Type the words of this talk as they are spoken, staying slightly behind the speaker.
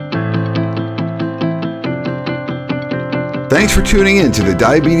Thanks for tuning in to the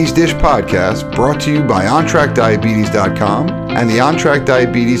Diabetes Dish podcast, brought to you by OnTrackDiabetes.com and the OnTrack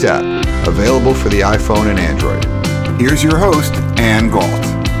Diabetes app, available for the iPhone and Android. Here's your host, Ann Galt.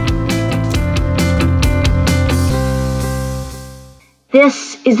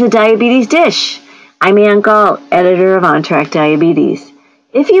 This is the Diabetes Dish. I'm Ann Galt, editor of OnTrack Diabetes.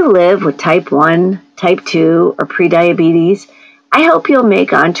 If you live with type 1, type 2, or prediabetes, I hope you'll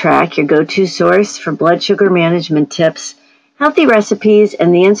make OnTrack your go-to source for blood sugar management tips, healthy recipes,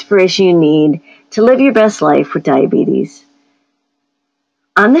 and the inspiration you need to live your best life with diabetes.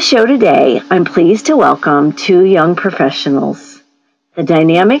 On the show today, I'm pleased to welcome two young professionals, the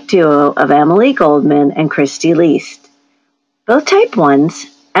dynamic duo of Emily Goldman and Christie Leist. Both type 1s,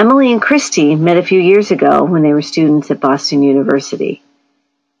 Emily and Christie met a few years ago when they were students at Boston University.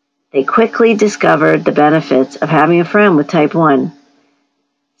 They quickly discovered the benefits of having a friend with type 1,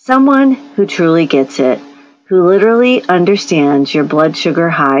 someone who truly gets it, who literally understands your blood sugar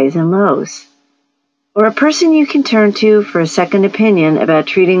highs and lows, or a person you can turn to for a second opinion about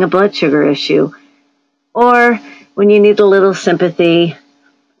treating a blood sugar issue, or when you need a little sympathy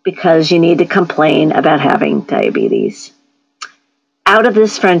because you need to complain about having diabetes. Out of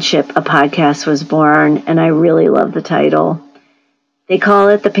this friendship, a podcast was born, and I really love the title. They call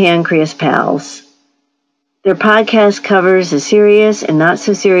it the Pancreas Pals. Their podcast covers the serious and not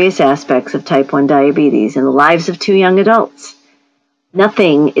so serious aspects of type 1 diabetes in the lives of two young adults.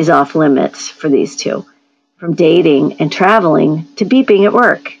 Nothing is off limits for these two, from dating and traveling to beeping at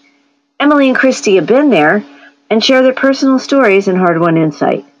work. Emily and Christie have been there and share their personal stories and hard-won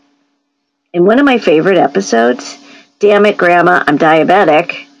insight. In one of my favorite episodes, Damn It, Grandma, I'm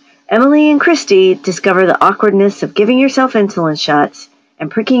Diabetic, Emily and Christie discover the awkwardness of giving yourself insulin shots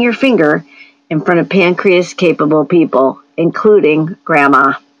and pricking your finger in front of pancreas-capable people, including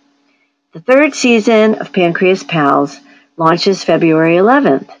Grandma. The third season of Pancreas Pals launches February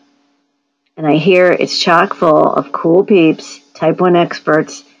 11th, and I hear it's chock full of cool peeps, type 1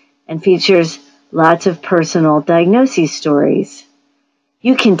 experts, and features lots of personal diagnosis stories.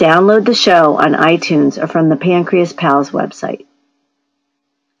 You can download the show on iTunes or from the Pancreas Pals website.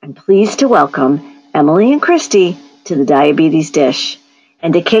 I'm pleased to welcome Emily and Christie to the Diabetes Dish.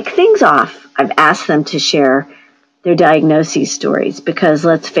 And to kick things off, I've asked them to share their diagnosis stories because,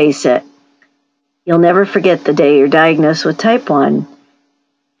 let's face it, you'll never forget the day you're diagnosed with type 1,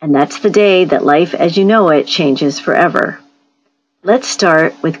 and that's the day that life as you know it changes forever. Let's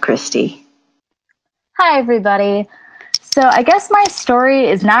start with Christie. Hi, everybody. So I guess my story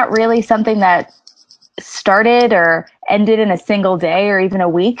is not really something that started or ended in a single day or even a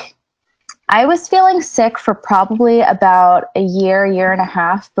week. I was feeling sick for probably about a year and a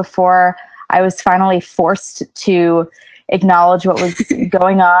half before I was finally forced to acknowledge what was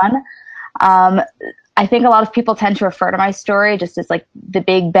going on. I think a lot of people tend to refer to my story just as like the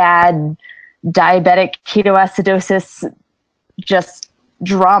big bad diabetic ketoacidosis just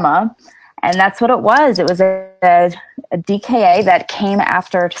drama. And that's what it was. It was a DKA that came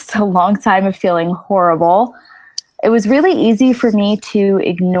after just a long time of feeling horrible. It was really easy for me to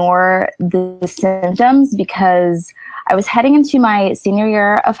ignore the symptoms because I was heading into my senior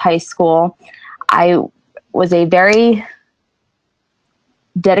year of high school. I was a very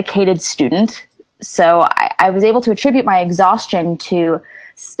dedicated student, so I was able to attribute my exhaustion to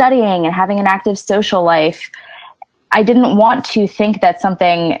studying and having an active social life. I didn't want to think that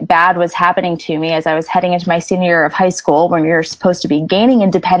something bad was happening to me as I was heading into my senior year of high school, when you're supposed to be gaining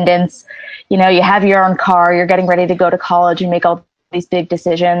independence. You know, you have your own car, you're getting ready to go to college and make all these big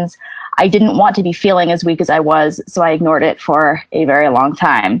decisions. I didn't want to be feeling as weak as I was, so I ignored it for a very long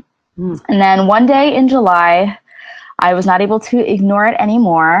time. And then one day in July, I was not able to ignore it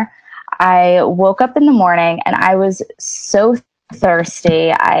anymore. I woke up in the morning and I was so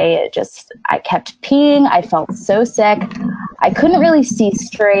thirsty. I kept peeing. I felt so sick. I couldn't really see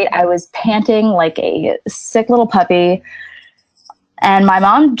straight. I was panting like a sick little puppy. And my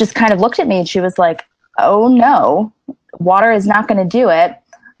mom just kind of looked at me and she was like, oh no, water is not going to do it.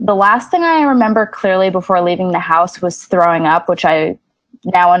 The last thing I remember clearly before leaving the house was throwing up, which I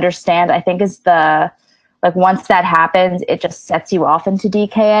now understand, I think is once that happens, it just sets you off into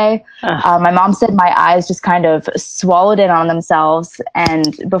DKA. My mom said my eyes just kind of swallowed in on themselves.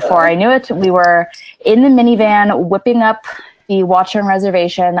 And before I knew it, we were in the minivan whipping up the Watchung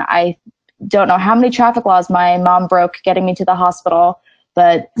Reservation. I don't know how many traffic laws my mom broke getting me to the hospital,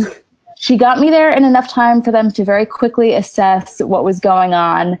 but she got me there in enough time for them to very quickly assess what was going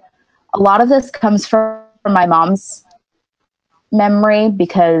on. A lot of this comes from my mom's memory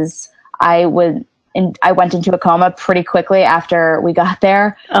because I went into a coma pretty quickly after we got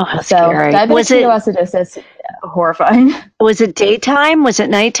there. Oh, that's so scary. Diabetic ketoacidosis. horrifying. Was it daytime? Was it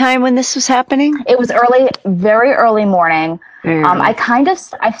nighttime when this was happening? It was early, very early morning.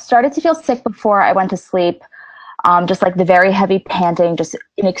 I started to feel sick before I went to sleep. Just like the very heavy panting, just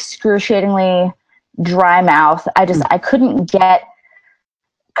an excruciatingly dry mouth. I couldn't get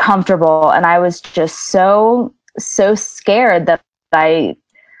comfortable, and I was just so scared that I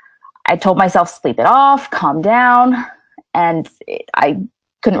told myself, sleep it off, calm down, and I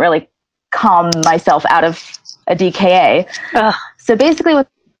couldn't really calm myself out of a DKA. So basically what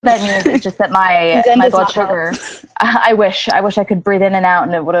that means is just that my blood sugar, I wish I could breathe in and out,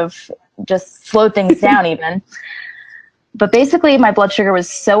 and it would have just slowed things down even. But basically my blood sugar was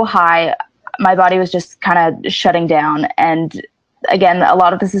so high, my body was just kind of shutting down. And again, a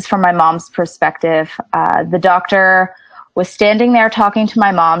lot of this is from my mom's perspective. The doctor was standing there talking to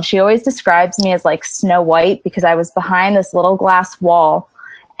my mom. She always describes me as like Snow White because I was behind this little glass wall,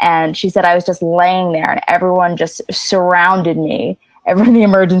 and she said I was just laying there and everyone just surrounded me. Everyone in the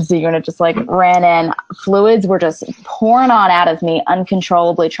emergency unit just like ran in. Fluids were just pouring on out of me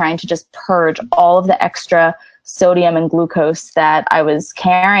uncontrollably, trying to just purge all of the extra sodium and glucose that I was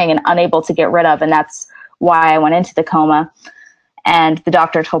carrying and unable to get rid of. And that's why I went into the coma. And the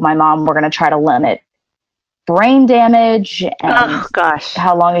doctor told my mom, we're going to try to limit brain damage. And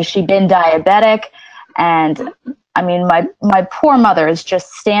how long has she been diabetic? And I mean, my poor mother is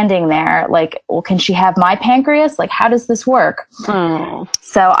just standing there like, well, can she have my pancreas? Like, how does this work?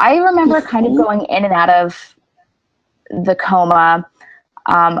 So I remember kind of going in and out of the coma.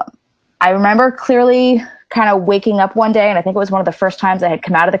 I remember clearly kind of waking up one day, and I think it was one of the first times I had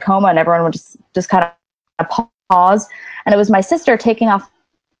come out of the coma, and everyone would just kind of pause. And it was my sister taking off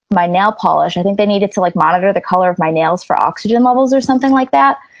my nail polish. I think they needed to like monitor the color of my nails for oxygen levels or something like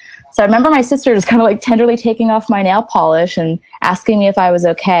that. So I remember my sister just kind of like tenderly taking off my nail polish and asking me if I was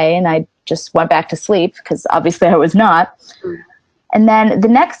okay. And I just went back to sleep because obviously I was not. And then the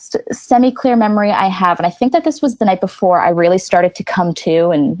next semi-clear memory I have, and I think that this was the night before I really started to come to,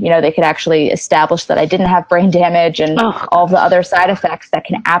 and, you know, they could actually establish that I didn't have brain damage and all the other side effects that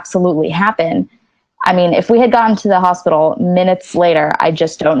can absolutely happen. I mean, if we had gotten to the hospital minutes later, I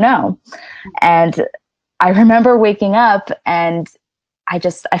just don't know. And I remember waking up and I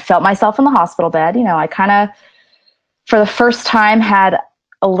felt myself in the hospital bed. You know, I kind of, for the first time, had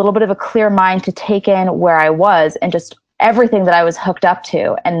a little bit of a clear mind to take in where I was and just everything that I was hooked up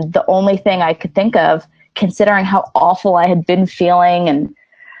to. And the only thing I could think of, considering how awful I had been feeling and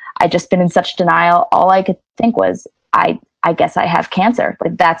I'd just been in such denial, all I could think was, I guess I have cancer.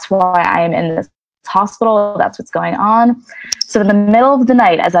 Like, that's why I am in this hospital. That's what's going on. So in the middle of the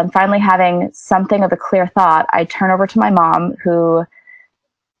night, as I'm finally having something of a clear thought, I turn over to my mom, who,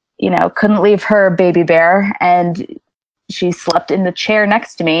 you know, couldn't leave her baby bear, and she slept in the chair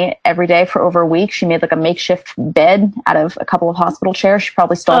next to me every day for over a week. She made like a makeshift bed out of a couple of hospital chairs. She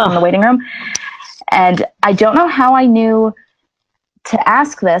probably stole from the waiting room. And I don't know how I knew to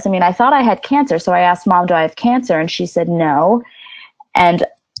ask this. I mean, I thought I had cancer. So I asked Mom, do I have cancer? And she said no. And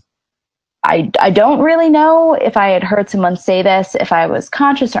I don't really know if I had heard someone say this, if I was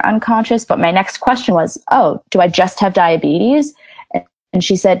conscious or unconscious. But my next question was, oh, do I just have diabetes? And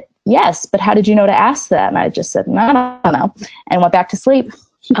she said, yes, but how did you know to ask that? And I just said, no, I don't know, and went back to sleep.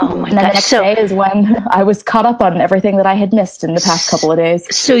 Oh my and then the next day is when I was caught up on everything that I had missed in the past couple of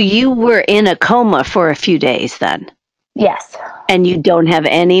days. So you were in a coma for a few days then? Yes. And you don't have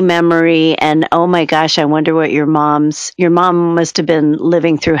any memory, and oh my gosh, I wonder what your mom must have been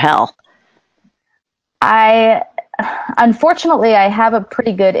living through hell. Unfortunately, I have a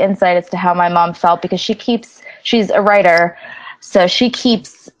pretty good insight as to how my mom felt, because she's a writer, so she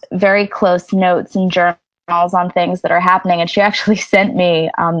keeps very close notes and journals on things that are happening. And she actually sent me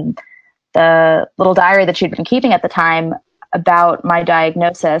the little diary that she'd been keeping at the time about my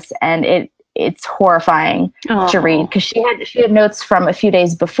diagnosis. And it's horrifying to read, because she had notes from a few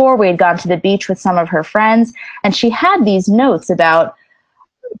days before. We had gone to the beach with some of her friends, and she had these notes about,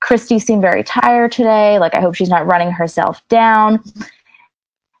 Christie seemed very tired today. Like, I hope she's not running herself down.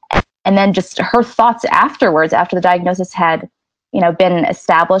 And then just her thoughts afterwards, after the diagnosis had, been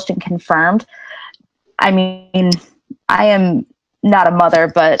established and confirmed. I mean, I am not a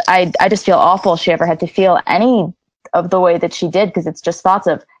mother, but I just feel awful she ever had to feel any of the way that she did, because it's just thoughts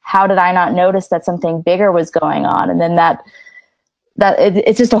of, how did I not notice that something bigger was going on? And then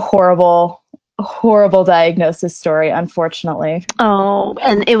it's just a horrible diagnosis story, unfortunately. Oh,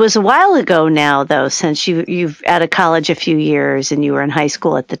 and it was a while ago now, though, since you've out of college a few years and you were in high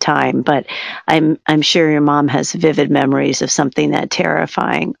school at the time. But I'm sure your mom has vivid memories of something that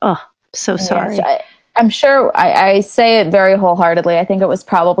terrifying. Oh, so sorry. Yes, I'm sure I say it very wholeheartedly. I think it was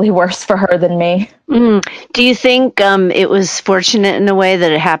probably worse for her than me. Do you think it was fortunate in a way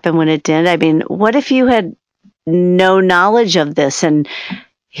that it happened when it did? I mean, what if you had no knowledge of this and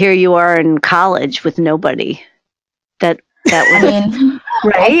here you are in college with nobody? That would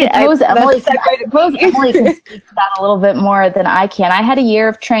right? I suppose Emily can speak to that a little bit more than I can. I had a year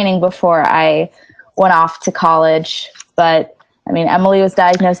of training before I went off to college, but I mean, Emily was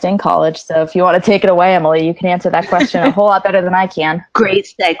diagnosed in college, so if you want to take it away, Emily, you can answer that question a whole lot better than I can.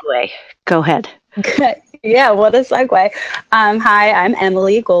 Great segue. Go ahead. Yeah, what a segue. Hi, I'm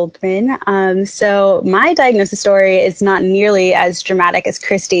Emily Goldman. So my diagnosis story is not nearly as dramatic as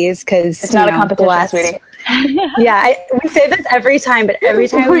Christie's because it's not a competition, sweetie. Yeah, we say this every time, but every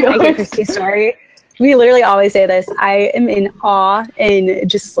time I get Christie's story, we literally always say this. I am in awe and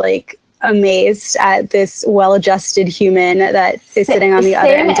just like amazed at this well-adjusted human that is sitting on the other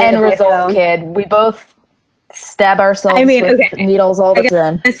end of the result, kid. We both stab ourselves with needles all the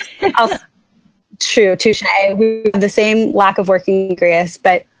time. True, touche. We have the same lack of working pancreas,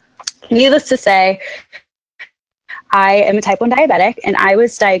 but needless to say, I am a type 1 diabetic, and I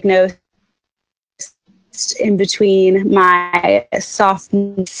was diagnosed in between my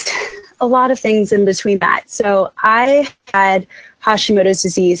sophomore, a lot of things in between that. So I had Hashimoto's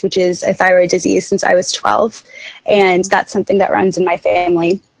disease, which is a thyroid disease, since I was 12, and that's something that runs in my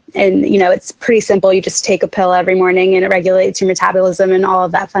family. And, you know, it's pretty simple. You just take a pill every morning and it regulates your metabolism and all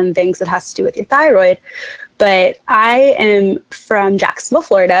of that fun things that has to do with your thyroid. But I am from Jacksonville,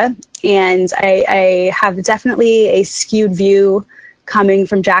 Florida, and I have definitely a skewed view coming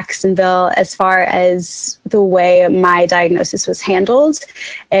from Jacksonville as far as the way my diagnosis was handled.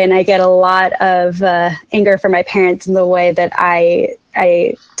 And I get a lot of anger from my parents in the way that I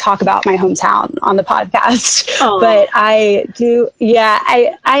talk about my hometown on the podcast. Aww. But I do,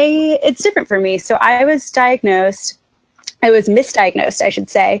 it's different for me. So I was misdiagnosed, I should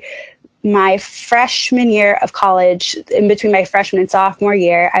say, my freshman year of college. In between my freshman and sophomore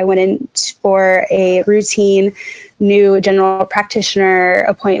year, I went in for a routine new general practitioner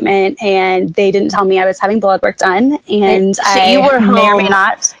appointment, and they didn't tell me I was having blood work done. And so you were home, may or may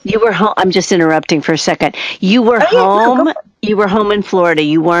not. You were home. I'm just interrupting for a second. You were home. Yeah, you were home in Florida.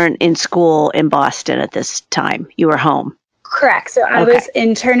 You weren't in school in Boston at this time. You were home. Correct. So I was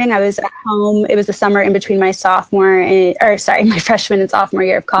interning. I was at home. It was the summer in between my my freshman and sophomore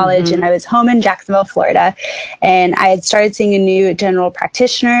year of college. Mm-hmm. And I was home in Jacksonville, Florida. And I had started seeing a new general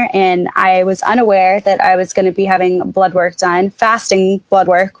practitioner. And I was unaware that I was going to be having blood work done, fasting blood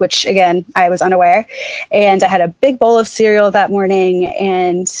work, which again, I was unaware. And I had a big bowl of cereal that morning.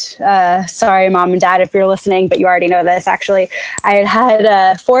 And sorry, Mom and Dad, if you're listening, but you already know this, actually. I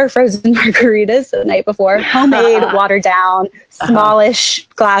had 4 frozen margaritas the night before, homemade, watered down, smallish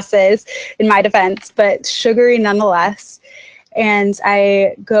glasses in my defense, but sugary nonetheless. And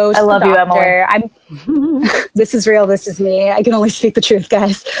I go to the doctor. This is real. This is me. I can only speak the truth,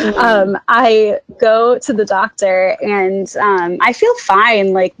 guys. Mm-hmm. I go to the doctor and I feel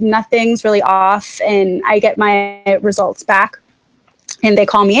fine. Like nothing's really off, and I get my results back. And they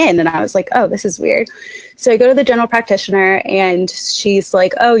call me in, and I was like, oh, this is weird. So I go to the general practitioner, and she's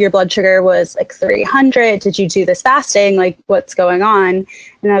like, oh, your blood sugar was like 300. Did you do this fasting? Like, what's going on?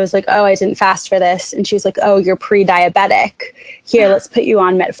 And I was like, oh, I didn't fast for this. And she's like, oh, you're pre-diabetic. Here, let's put you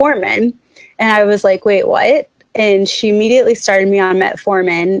on metformin. And I was like, wait, what? And she immediately started me on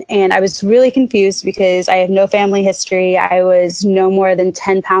metformin, and I was really confused because I have no family history. I was no more than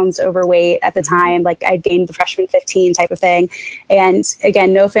 10 pounds overweight at the time. Like I'd gained the freshman 15 type of thing. And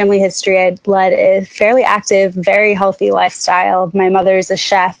again, no family history. I'd led a fairly active, very healthy lifestyle. My mother's a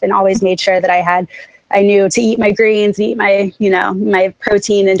chef and always made sure that I knew to eat my greens, eat my, my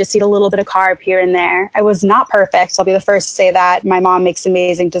protein, and just eat a little bit of carb here and there. I was not perfect. I'll be the first to say that. My mom makes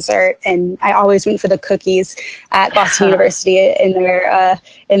amazing dessert, and I always went for the cookies at Boston University in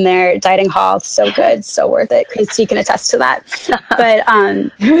their dining hall. So good, so worth it. Christie can attest to that. But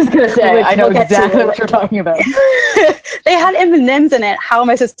I was gonna say, I know exactly what you're talking about. They had M&Ms in it. How am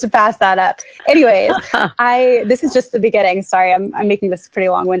I supposed to pass that up? Anyways, this is just the beginning. Sorry, I'm making this pretty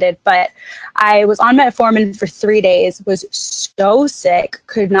long-winded, but I was on metformin for 3 days, was so sick,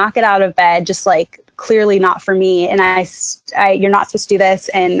 could not get out of bed, just like clearly not for me. And you're not supposed to do this.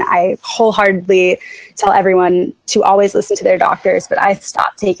 And I wholeheartedly tell everyone to always listen to their doctors, but I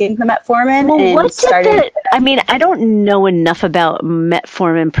stopped taking the metformin I don't know enough about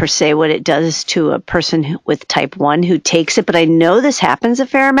metformin per se, what it does to a person with type 1 who takes it, but I know this happens a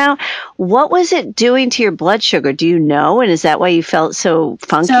fair amount. What was it doing to your blood sugar? Do you know? And is that why you felt so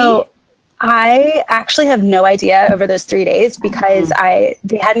funky? So I actually have no idea over those 3 days because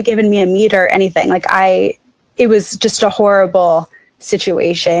they hadn't given me a meter or anything. Like it was just a horrible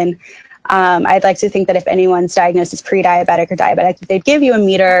situation. I'd like to think that if anyone's diagnosed as pre-diabetic or diabetic, they'd give you a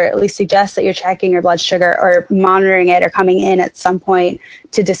meter, at least suggest that you're checking your blood sugar or monitoring it or coming in at some point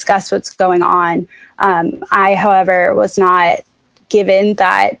to discuss what's going on. I, however, was not given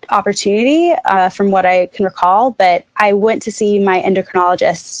that opportunity from what I can recall, but I went to see my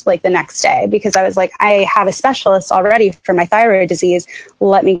endocrinologist like the next day because I was like, I have a specialist already for my thyroid disease.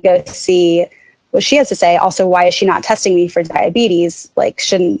 Let me go see what she has to say. Also, why is she not testing me for diabetes? Like,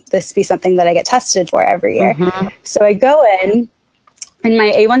 shouldn't this be something that I get tested for every year? So I go in and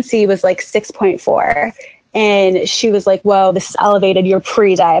my A1C was like 6.4. And she was like, whoa, this is elevated. You're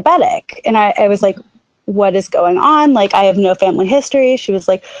pre-diabetic. And I was like, what is going on? Like, I have no family history. She was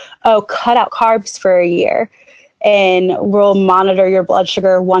like, oh, cut out carbs for a year and we'll monitor your blood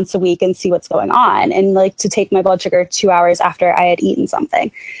sugar once a week and see what's going on. And like to take my blood sugar 2 hours after I had eaten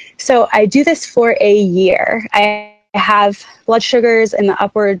something. So I do this for a year. I have blood sugars in the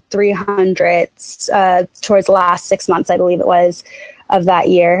upward 300s towards the last 6 months, I believe it was, of that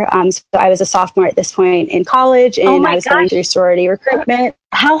year. So I was a sophomore at this point in college, and I was going through sorority recruitment.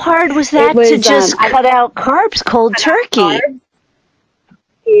 How hard was that to just cut out carbs cold turkey?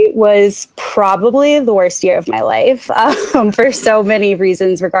 It was probably the worst year of my life for so many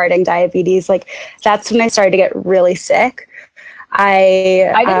reasons regarding diabetes. Like, that's when I started to get really sick.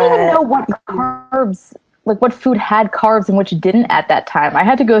 I didn't even know what carbs, like what food had carbs and which didn't at that time. I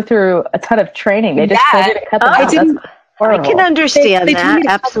had to go through a ton of training. They just told me to cut them out. I can understand that.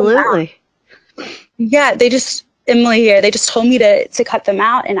 Absolutely. Yeah, they just told me to cut them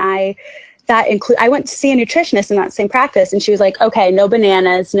out. And I went to see a nutritionist in that same practice, and she was like, okay, no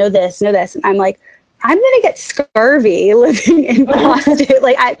bananas, no this, no this. And I'm like, I'm going to get scurvy living in Boston.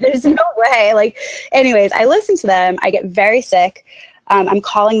 Like, there's no way. Like, anyways, I listen to them. I get very sick. I'm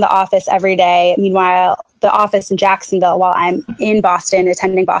calling the office every day. Meanwhile, the office in Jacksonville, while I'm in Boston,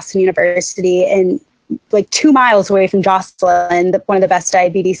 attending Boston University, and like 2 miles away from Joslin, one of the best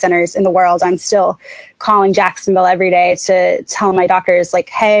diabetes centers in the world, I'm still calling Jacksonville every day to tell my doctors, like,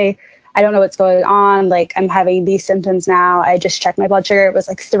 hey, I don't know what's going on. Like, I'm having these symptoms now. I just checked my blood sugar. It was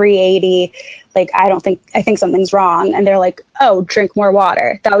like 380. Like, I think something's wrong. And they're like, oh, drink more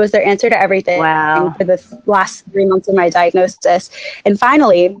water. That was their answer to everything for the last 3 months of my diagnosis. And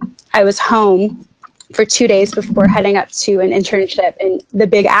finally, I was home for 2 days before heading up to an internship in the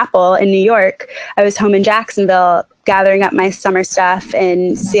Big Apple in New York. I was home in Jacksonville gathering up my summer stuff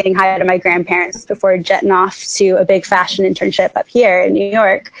and saying hi to my grandparents before jetting off to a big fashion internship up here in New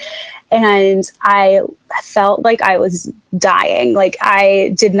York. And I felt like I was dying. Like,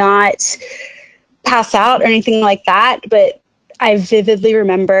 I did not pass out or anything like that, but I vividly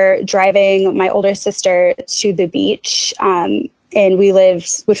remember driving my older sister to the beach. And we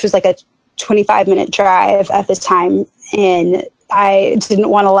lived, which was like a 25-minute drive at the time. And I didn't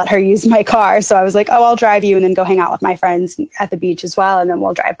want to let her use my car. So I was like, oh, I'll drive you and then go hang out with my friends at the beach as well. And then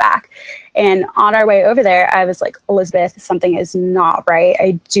we'll drive back. And on our way over there, I was like, Elizabeth, something is not right.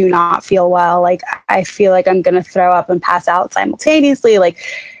 I do not feel well. Like, I feel like I'm going to throw up and pass out simultaneously. Like,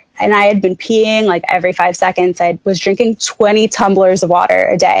 and I had been peeing like every 5 seconds. I was drinking 20 tumblers of water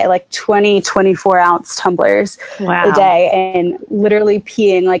a day, like 24-ounce tumblers a day, and literally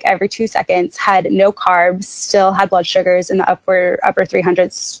peeing like every 2 seconds, had no carbs, still had blood sugars in the upper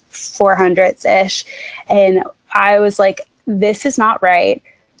 300s, 400s-ish. And I was like, this is not right.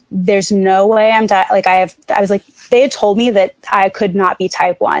 There's no way I'm I was like, they had told me that I could not be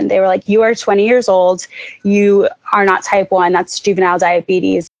type 1. They were like, you are 20 years old. You are not type 1. That's juvenile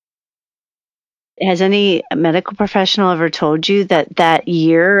diabetes. Has any medical professional ever told you that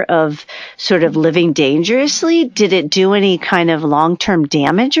year of sort of living dangerously, did it do any kind of long-term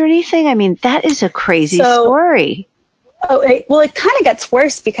damage or anything? I mean, that is a crazy story. Well, it kind of gets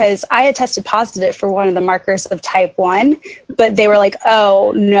worse because I had tested positive for one of the markers of type 1, but they were like,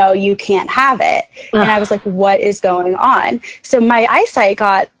 oh, no, you can't have it. And I was like, what is going on? So my eyesight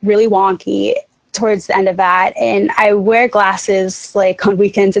got really wonky towards the end of that. And I wear glasses like on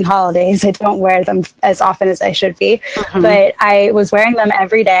weekends and holidays. I don't wear them as often as I should be, but I was wearing them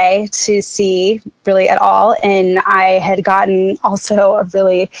every day to see really at all. And I had gotten also a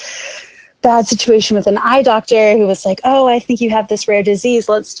really bad situation with an eye doctor who was like, oh, I think you have this rare disease.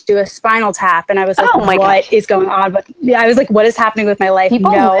 Let's do a spinal tap. And I was like, what is going on? But yeah, I was like, what is happening with my life?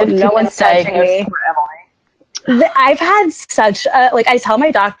 No one's touching me. I've had such I tell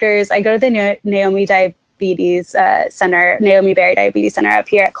my doctors, I go to the Naomi Diabetes Center, Naomi Berry Diabetes Center up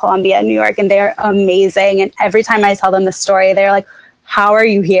here at Columbia, New York, and they're amazing. And every time I tell them the story, they're like, how are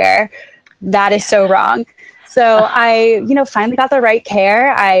you here? that is so wrong. So I, finally got the right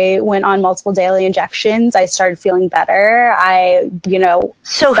care. I went on multiple daily injections. I started feeling better.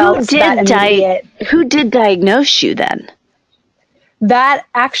 So who did diagnose you then? That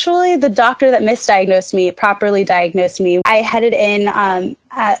actually, the doctor that misdiagnosed me properly diagnosed me. I headed in on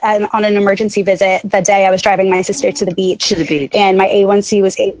an emergency visit the day I was driving my sister to the beach. And my A1C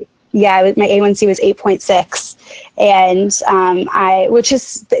was my A1C was 8.6, and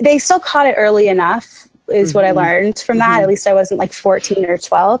they still caught it early enough, is what I learned from that. At least I wasn't like 14 or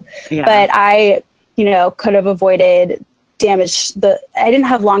 12, but I, could have avoided damage. I didn't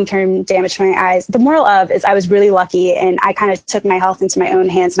have long-term damage to my eyes. The moral of is I was really lucky, and I kind of took my health into my own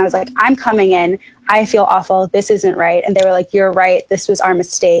hands, and I was like, I'm coming in. I feel awful. This isn't right. And they were like, you're right. This was our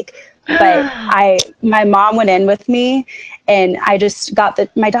mistake. But my mom went in with me, and I just got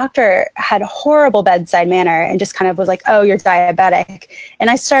my doctor had a horrible bedside manner and just kind of was like, oh, you're diabetic. And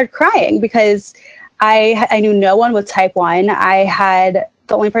I started crying because I knew no one with type 1.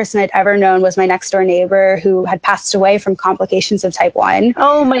 The only person I'd ever known was my next door neighbor who had passed away from complications of type 1.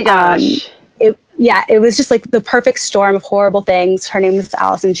 Oh my gosh. It was just like the perfect storm of horrible things. Her name was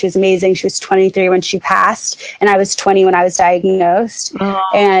Allison. She was amazing. She was 23 when she passed, and I was 20 when I was diagnosed. Oh.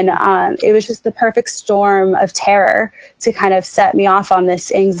 And it was just the perfect storm of terror to kind of set me off on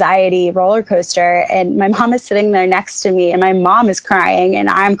this anxiety roller coaster. And my mom is sitting there next to me, and my mom is crying, and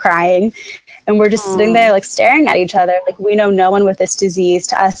I'm crying. And we're just sitting there like staring at each other. Like, we know no one with this disease.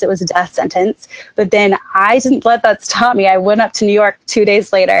 To us, it was a death sentence. But then I didn't let that stop me. I went up to New York 2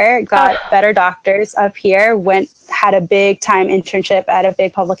 days later, got better doctors up here, had a big time internship at a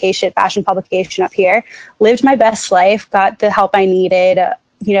big fashion publication up here, lived my best life, got the help I needed,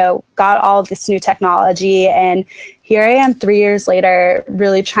 got all of this new technology. And here I am 3 years later,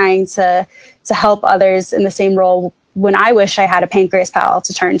 really trying to help others in the same role, when I wish I had a Pancreas Pal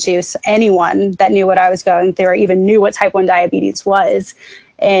to turn to, so anyone that knew what I was going through or even knew what type 1 diabetes was.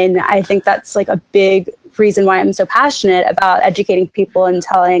 And I think that's like a big reason why I'm so passionate about educating people and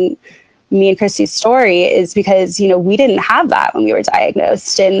telling me and Christie's story, is because, we didn't have that when we were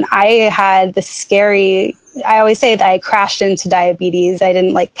diagnosed. And I had I always say that I crashed into diabetes. I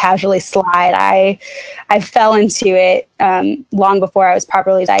didn't like casually slide. I fell into it long before I was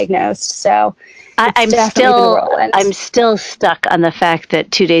properly diagnosed. So I'm still stuck on the fact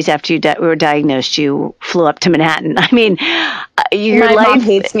that 2 days after you were diagnosed, you flew up to Manhattan. I mean, my mom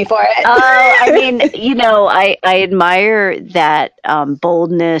hates me for it. I mean, I admire that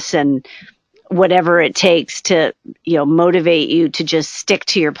boldness and whatever it takes to, motivate you to just stick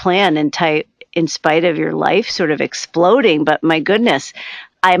to your plan in spite of your life sort of exploding. But my goodness,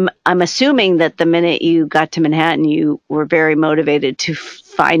 I'm assuming that the minute you got to Manhattan, you were very motivated to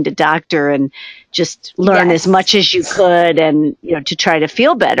find a doctor and just learn as much as you could, and to try to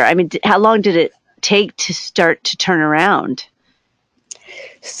feel better. I mean, how long did it take to start to turn around?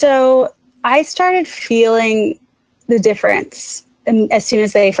 So I started feeling the difference as soon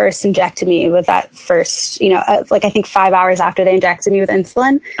as they first injected me with that first, I think 5 hours after they injected me with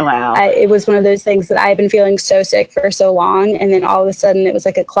insulin. Wow. It was one of those things that I've been feeling so sick for so long. And then all of a sudden it was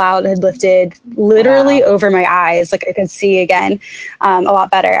like a cloud had lifted literally over my eyes. Like I could see again a lot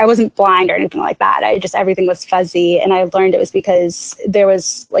better. I wasn't blind or anything like that. Everything was fuzzy. And I learned it was because there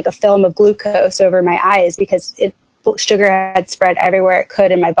was like a film of glucose over my eyes, because sugar had spread everywhere it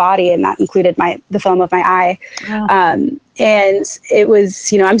could in my body, and that included the film of my eye. Wow. And it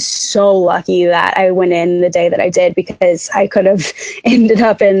was, I'm so lucky that I went in the day that I did, because I could have ended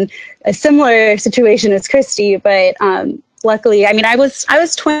up in a similar situation as Christie. But luckily, I mean, I was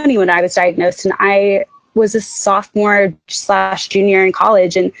 20 when I was diagnosed, and I was a sophomore/junior in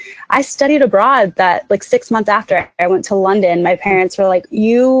college, and I studied abroad that like 6 months after I went to London. My parents were like,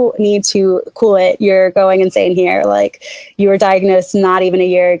 you need to cool it. You're going insane here. Like, you were diagnosed not even a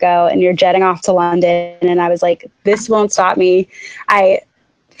year ago and you're jetting off to London. And I was like, this won't stop me. I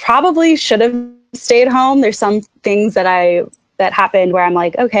probably should have stayed home. There's some things that happened where I'm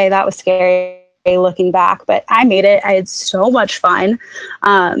like, okay, that was scary looking back, but I made it. I had so much fun.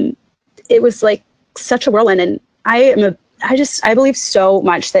 It was like such a whirlwind, and I believe so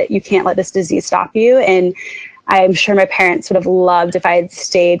much that you can't let this disease stop you. And I'm sure my parents would have loved if I had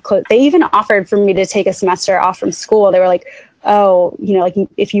stayed close. They even offered for me to take a semester off from school. They were like, oh, like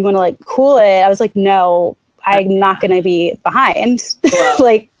if you want to like cool it. I was like, no, I'm not going to be behind.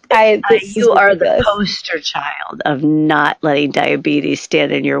 Like, you are the poster child of not letting diabetes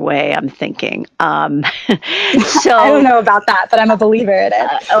stand in your way, I'm thinking. So I don't know about that, but I'm a believer in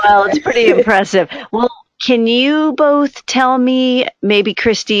it. Well, it's pretty impressive. Well, can you both tell me, maybe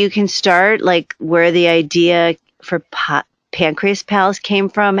Christie, you can start, like where the idea for Pancreas Pals came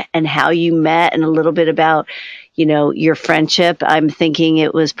from and how you met and a little bit about, your friendship. I'm thinking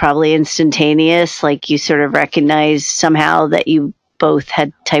it was probably instantaneous, like you sort of recognized somehow that you both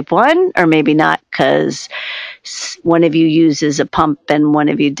had type 1, or maybe not because one of you uses a pump and one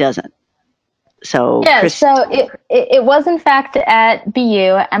of you doesn't. So yeah, so it was in fact at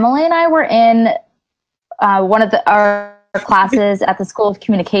BU. Emily and I were in one of our classes at the School of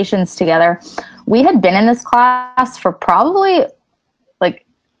Communications together. We had been in this class for probably like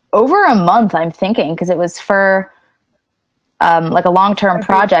over a month, I'm thinking, because it was for like a long-term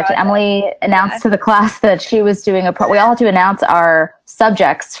project. Emily announced to the class that she was doing we all had to announce our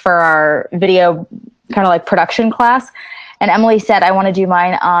subjects for our video kind of like production class. And Emily said, I want to do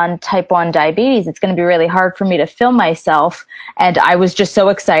mine on type 1 diabetes. It's going to be really hard for me to film myself. And I was just so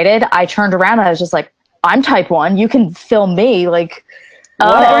excited. I turned around and I was just like, I'm type 1. You can film me. Like, oh,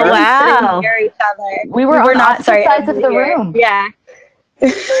 wow. We were on opposite sides of the room. Yeah.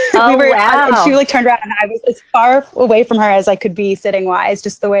 Oh, wow. And she turned around and I was as far away from her as I could be sitting wise,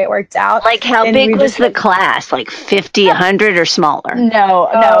 just the way it worked out. Like how big was the class? Like 50, 100 or smaller? No,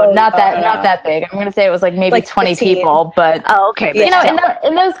 not that big. I'm going to say it was like maybe like 20 15. People, but okay. But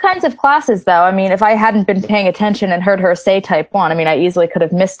in those kinds of classes though, I mean, if I hadn't been paying attention and heard her say type 1, I mean, I easily could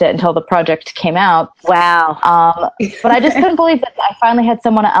have missed it until the project came out. Wow. But I just couldn't believe that I finally had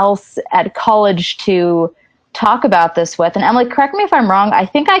someone else at college to talk about this with. And Emily, correct me if I'm wrong, I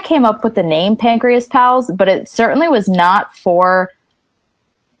think I came up with the name Pancreas Pals, but it certainly was not for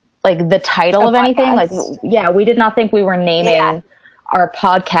like the title of anything. Podcast. Like, we did not think we were naming our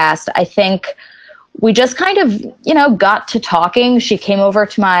podcast. I think we just kind of, got to talking. She came over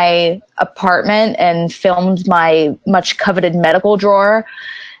to my apartment and filmed my much coveted medical drawer.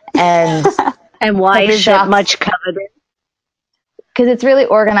 And and why is that much coveted? Because it's really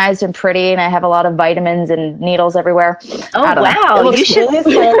organized and pretty, and I have a lot of vitamins and needles everywhere. Oh, wow. You should.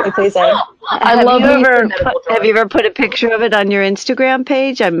 I love it. Have you ever put a picture of it on your Instagram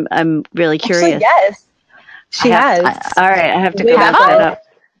page? I'm really curious. Actually, yes. She has. All right, I have to go back that up.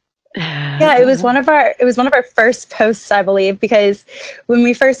 Yeah, it was one of our first posts, I believe, because when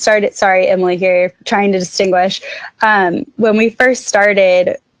we first started, sorry, Emily here, trying to distinguish. When we first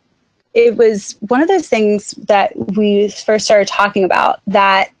started, it was one of those things that we first started talking about,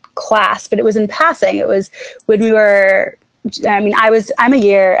 that class, but it was in passing. It was when we were, I'm a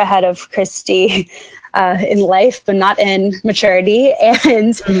year ahead of Christie in life, but not in maturity.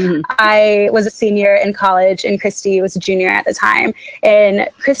 And I was a senior in college and Christie was a junior at the time. And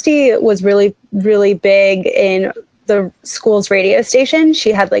Christie was really, really big in the school's radio station.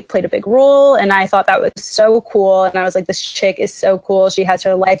 She had played a big role, and I thought that was so cool. And I was like, this chick is so cool. She has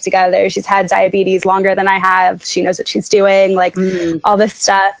her life together. She's had diabetes longer than I have. She knows what she's doing, all this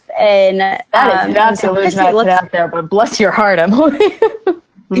stuff. And that is not the illusion I put out there, but bless your heart, Emily.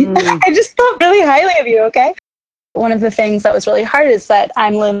 I just thought really highly of you. Okay. One of the things that was really hard is that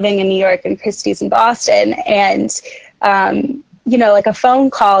I'm living in New York and Christie's in Boston, and a phone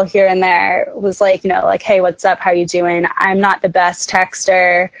call here and there was hey, what's up? How you doing? I'm not the best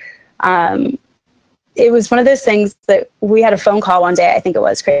texter. It was one of those things that we had a phone call one day, I think it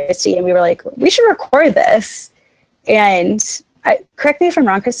was Christie, and we were like, we should record this. And correct me if I'm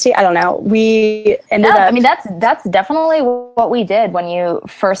wrong, Christie, I don't know. We ended up. I mean, that's definitely what we did when you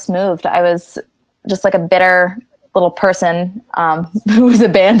first moved. I was just like a bitter little person who was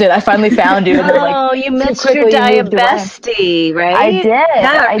abandoned. I finally found you. Oh, you missed your dia-bestie, right? I did.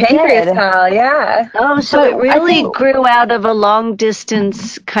 Yeah, Pancreas Pal, yeah. Oh, so it really grew out of a long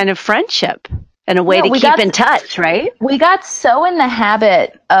distance kind of friendship and a way to keep in touch, right? We got so in the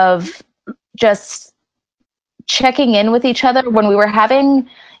habit of just checking in with each other when we were having,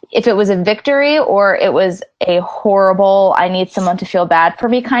 if it was a victory or it was a horrible, I need someone to feel bad for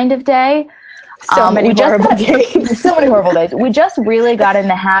me kind of day. So many horrible days. We just really got in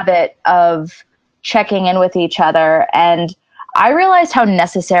the habit of checking in with each other. And I realized how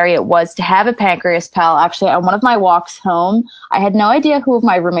necessary it was to have a Pancreas Pal. Actually, on one of my walks home, I had no idea who of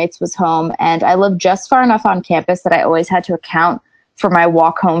my roommates was home. And I lived just far enough on campus that I always had to account for my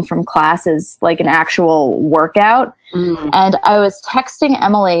walk home from class as like an actual workout. And I was texting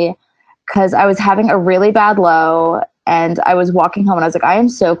Emily because I was having a really bad low. And I was walking home and I was like, I am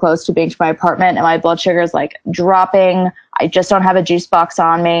so close to being to my apartment and my blood sugar is dropping. I just don't have a juice box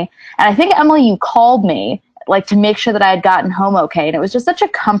on me. And I think, Emily, you called me to make sure that I had gotten home okay. And it was just such a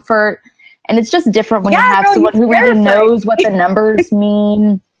comfort. And it's just different when you have someone who really knows what the numbers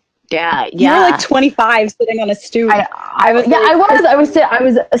mean. Yeah. You were 25 sitting on a stoop. I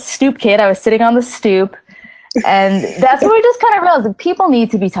was a stoop kid. I was sitting on the stoop. And that's what we just kind of realized, that people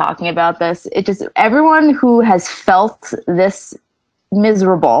need to be talking about this. It just, everyone who has felt this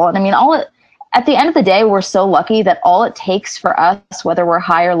miserable, and I mean, at the end of the day, we're so lucky that all it takes for us, whether we're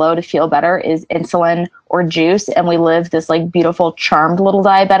high or low, to feel better is insulin or juice. And we live this like beautiful, charmed little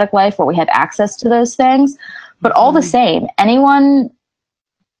diabetic life where we have access to those things. But all the same, anyone,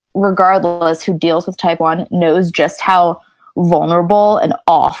 regardless, who deals with type 1 knows just how vulnerable and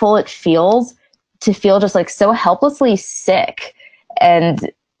awful it feels to feel just like so helplessly sick.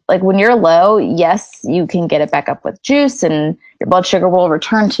 And like when you're low, yes, you can get it back up with juice and your blood sugar will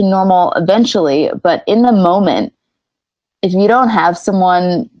return to normal eventually. But in the moment, if you don't have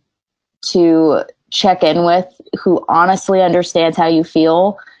someone to check in with who honestly understands how you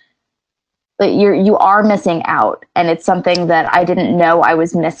feel, that you are missing out. And it's something that I didn't know I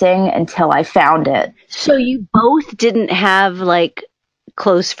was missing until I found it. So you both didn't have like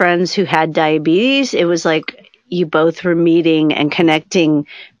close friends who had diabetes? It was like you both were meeting and connecting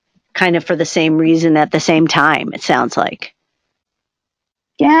kind of for the same reason at the same time, it sounds like.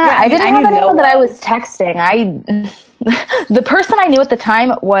 Yeah, I didn't have anyone that I was texting. The person I knew at the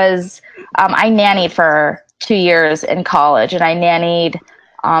time was, I nannied for 2 years in college, and I nannied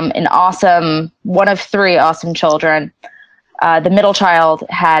one of 3 awesome children. The middle child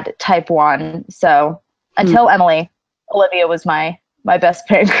had type 1. So until Emily, Olivia was my best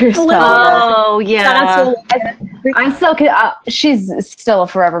pancreas pal. Oh, yeah. I'm still, she's still a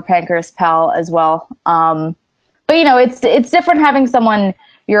forever pancreas pal as well. But you know, it's different having someone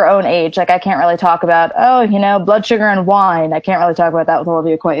your own age. Like I can't really talk about, blood sugar and wine. I can't really talk about that with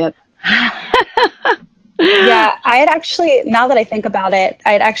Olivia quite yet. Yeah, I had actually, now that I think about it,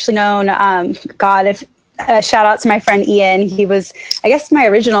 I had actually known, shout out to my friend Ian. He was, I guess, my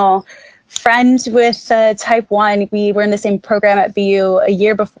original friend with type 1. We were in the same program at BU a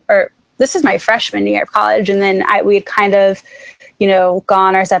year before. This is my freshman year of college. And then we had kind of,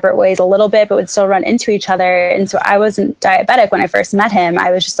 gone our separate ways a little bit, but would still run into each other. And so I wasn't diabetic when I first met him. I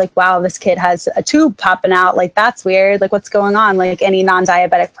was just like, wow, this kid has a tube popping out. Like, that's weird. Like, what's going on? Like any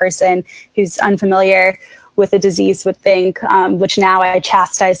non-diabetic person who's unfamiliar with the disease would think, which now I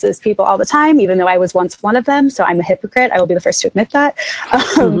chastise those people all the time, even though I was once one of them. So I'm a hypocrite. I will be the first to admit that.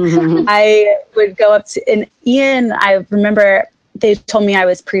 I would go up to, and Ian, I remember they told me I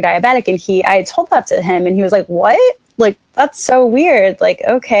was pre-diabetic, and I told that to him, and he was like, what? Like, that's so weird. Like,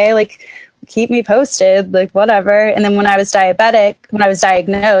 okay, like, keep me posted, like, whatever. And then when I was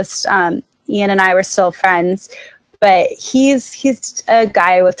diagnosed, Ian and I were still friends, but he's a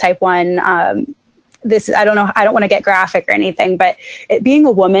guy with type 1. I don't know, I don't want to get graphic or anything, but being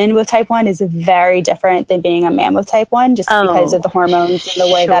a woman with type 1 is very different than being a man with type 1, just because of the hormones and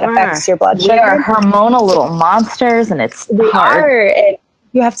the way that affects your blood sugar. We are hormonal little monsters, and it's hard. And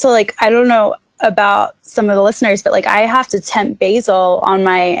you have to, like, I don't know about some of the listeners, but like I have to temp basal on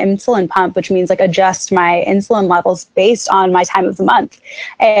my insulin pump, which means like adjust my insulin levels based on my time of the month.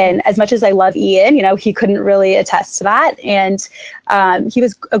 And as much as I love Ian, he couldn't really attest to that. And he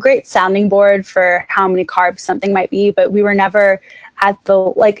was a great sounding board for how many carbs something might be, but we were never at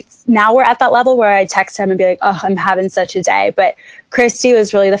now we're at that level where I text him and be like, oh, I'm having such a day. But Christie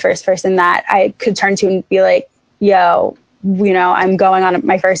was really the first person that I could turn to and be like, yo, I'm going on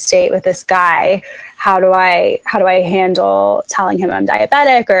my first date with this guy. How do I handle telling him I'm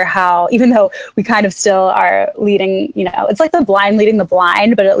diabetic, or how, even though we kind of still are leading, it's like the blind leading the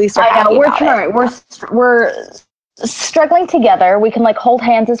blind, but at least we're struggling together. We can like hold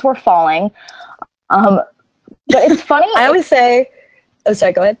hands as we're falling. But it's funny. I always say, oh,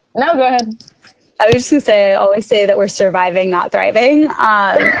 sorry, go ahead. No, go ahead. I was just going to say, I always say that we're surviving, not thriving.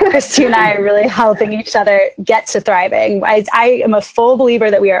 Christie and I are really helping each other get to thriving. I am a full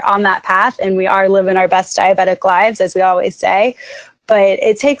believer that we are on that path, and we are living our best diabetic lives, as we always say. But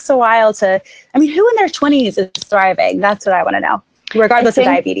it takes a while who in their 20s is thriving? That's what I want to know, regardless of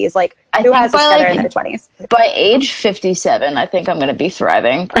diabetes. Like, who has it together in their 20s? By age 57, I think I'm going to be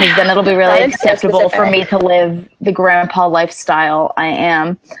thriving, because then it'll be really acceptable for me to live the grandpa lifestyle I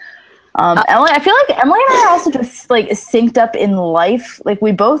am. Emily, I feel like Emily and I are also just like synced up in life. Like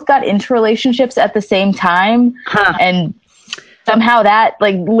we both got into relationships at the same time, and somehow that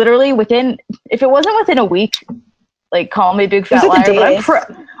like literally if it wasn't within a week, like call me big fat liar, but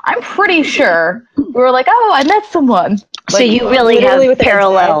I'm pretty sure we were like, oh, I met someone. So you really have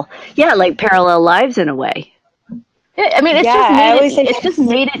parallel lives in a way. It's just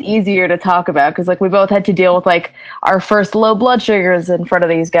made it easier to talk about, because like we both had to deal with like our first low blood sugars in front of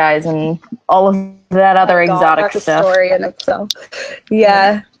these guys and all of that other exotic stuff. Story in itself.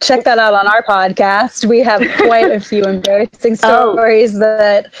 Yeah, check that out on our podcast. We have quite a few embarrassing stories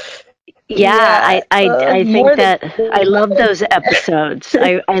that I think that I love those episodes.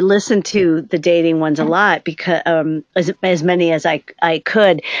 I listened to the dating ones a lot because as many as I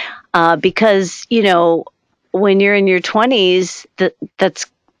could because when you're in your 20s that's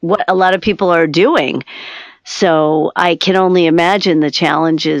what a lot of people are doing. So I can only imagine the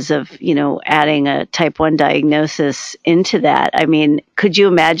challenges of adding a type 1 diagnosis into that. I mean, could you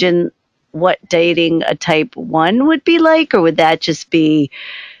imagine what dating a type 1 would be like, or would that just be?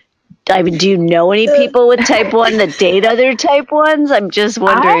 I mean, do you know any people with type 1 that date other type 1s? I'm just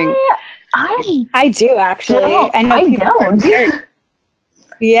wondering. I do, actually. I know people don't.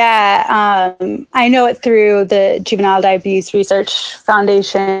 Yeah, I know it through the Juvenile Diabetes Research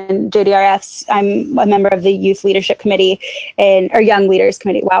Foundation, JDRFs. I'm a member of the Youth Leadership Committee or Young Leaders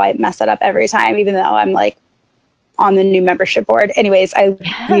Committee. Wow, I mess that up every time, even though I'm like on the new membership board. Anyways, I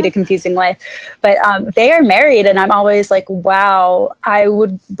lead a confusing life, but they are married, and I'm always like, wow,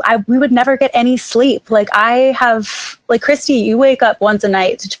 we would never get any sleep. Like I have, like Christie, you wake up once a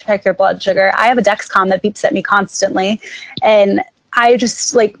night to check your blood sugar. I have a Dexcom that beeps at me constantly, and I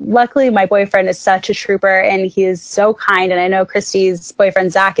just luckily my boyfriend is such a trooper, and he is so kind. And I know Christie's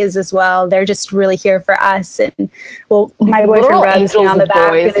boyfriend Zach is as well. They're just really here for us. And my boyfriend rubs me on the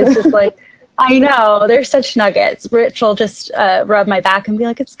back, and it's just like, I know, they're such nuggets. Rich will just rub my back and be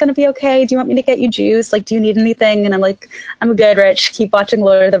like, it's going to be okay. Do you want me to get you juice? Like, do you need anything? And I'm like, I'm good, Rich. Keep watching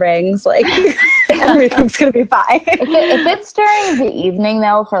Lord of the Rings. Like, everything's going to be fine. If it's during the evening,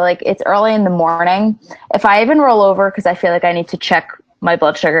 though, it's early in the morning, if I even roll over because I feel like I need to check my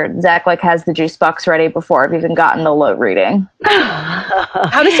blood sugar, Zach has the juice box ready before I've even gotten the low reading.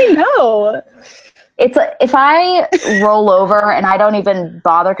 How does he know? It's if I roll over and I don't even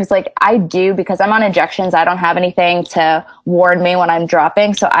bother, because because I'm on injections, I don't have anything to warn me when I'm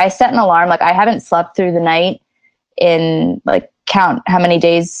dropping. So I set an alarm. I haven't slept through the night in count how many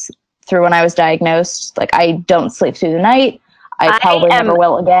days through when I was diagnosed. I don't sleep through the night. I probably never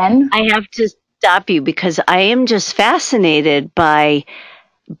will again. I have to stop you because I am just fascinated by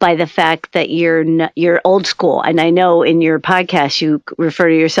the fact that you're old school. And I know in your podcast, you refer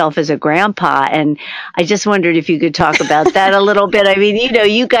to yourself as a grandpa. And I just wondered if you could talk about that a little bit. I mean,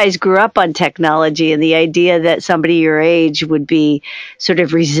 you guys grew up on technology, and the idea that somebody your age would be sort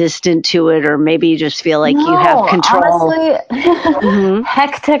of resistant to it, or maybe you just feel like you have control. Honestly,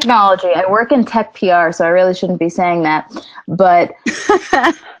 heck technology. I work in tech PR, so I really shouldn't be saying that. But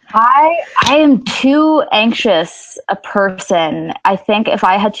I am too anxious a person. I think if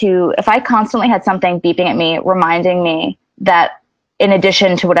I constantly had something beeping at me, reminding me that in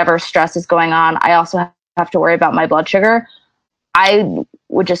addition to whatever stress is going on, I also have to worry about my blood sugar, I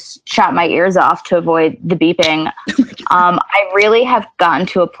would just shut my ears off to avoid the beeping. I really have gotten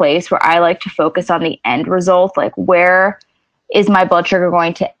to a place where I like to focus on the end result. Where is my blood sugar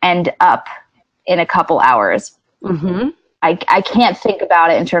going to end up in a couple hours? Mm-hmm. I can't think about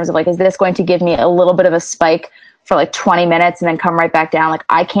it in terms of is this going to give me a little bit of a spike for 20 minutes and then come right back down?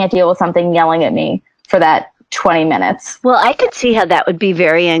 I can't deal with something yelling at me for that 20 minutes. Well, I could see how that would be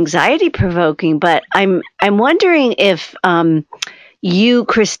very anxiety provoking, but I'm wondering if you,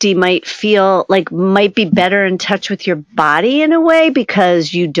 Christie, might be better in touch with your body in a way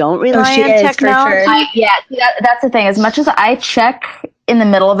because you don't rely on technology. Sure. That's the thing. As much as I check in the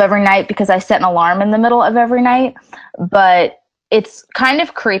middle of every night because I set an alarm in the middle of every night, but it's kind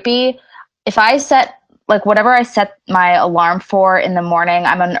of creepy. If I set whatever I set my alarm for in the morning,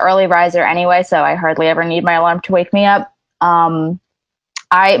 I'm an early riser anyway, so I hardly ever need my alarm to wake me up.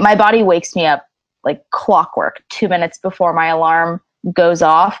 My body wakes me up like clockwork 2 minutes before my alarm goes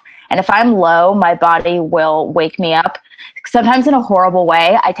off. And if I'm low, my body will wake me up. Sometimes in a horrible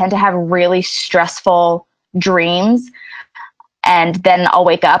way. I tend to have really stressful dreams. And then I'll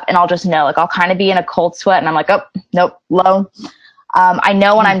wake up and I'll just know, I'll kind of be in a cold sweat and I'm like, oh, nope, low. I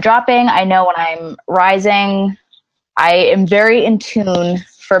know when I'm dropping. I know when I'm rising. I am very in tune,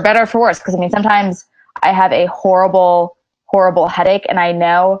 for better or for worse. Because sometimes I have a horrible, horrible headache and I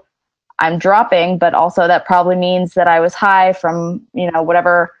know I'm dropping, but also that probably means that I was high from,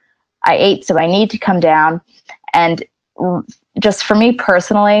 whatever I ate. So I need to come down. And just for me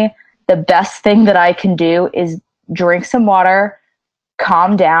personally, the best thing that I can do is drink some water,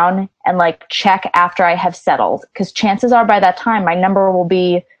 calm down, and check after I have settled. Because chances are by that time, my number will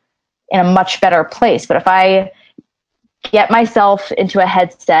be in a much better place. But if I get myself into a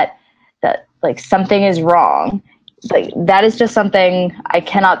headset that something is wrong, that is just something I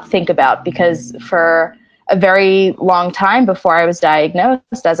cannot think about, because for a very long time before I was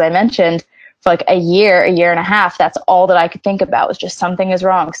diagnosed, as I mentioned, for like a year and a half, that's all that I could think about was just something is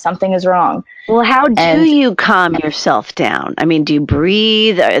wrong. Well, how do you calm yourself down? I mean, do you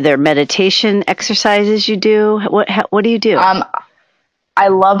breathe? Are there meditation exercises you do? What do you do? I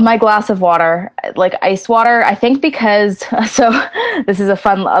love my glass of water, like ice water. I think because, so this is a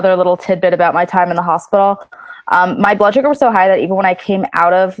fun other little tidbit about my time in the hospital. My blood sugar was so high that even when I came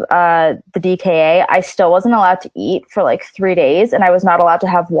out of the DKA, I still wasn't allowed to eat for like 3 days, and I was not allowed to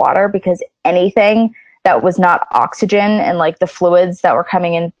have water because anything that was not oxygen and like the fluids that were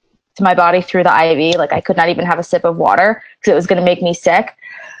coming into my body through the IV, like I could not even have a sip of water because it was going to make me sick.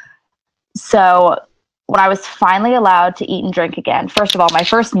 So when I was finally allowed to eat and drink again, first of all, my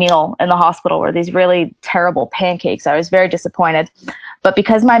first meal in the hospital were these really terrible pancakes. I was very disappointed. But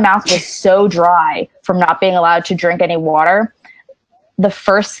because my mouth was so dry from not being allowed to drink any water, the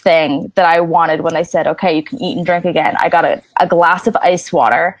first thing that I wanted when they said, okay, you can eat and drink again, I got a glass of ice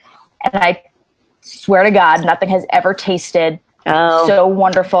water. And I swear to God, nothing has ever tasted so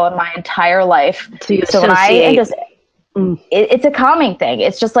wonderful in my entire life. So when it's a calming thing.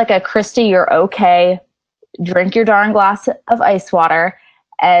 It's just like a Christie, you're okay. Drink your darn glass of ice water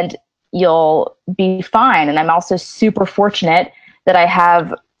and you'll be fine. And I'm also super fortunate that I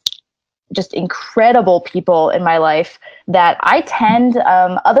have just incredible people in my life that I tend,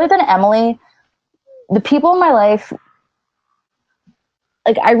 other than Emily, the people in my life,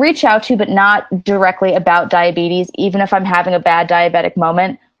 like I reach out to, but not directly about diabetes, even if I'm having a bad diabetic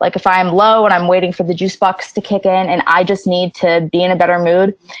moment. Like if I'm low and I'm waiting for the juice box to kick in and I just need to be in a better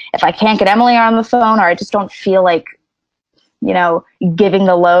mood, if I can't get Emily on the phone or I just don't feel like, giving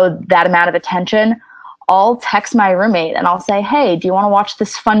the load that amount of attention, I'll text my roommate and I'll say, hey, do you want to watch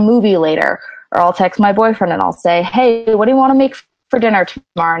this fun movie later? Or I'll text my boyfriend and I'll say, hey, what do you want to make for dinner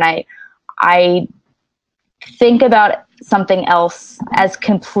tomorrow night? I think about something else as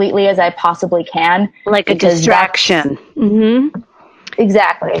completely as I possibly can. Like a distraction. Mm-hmm.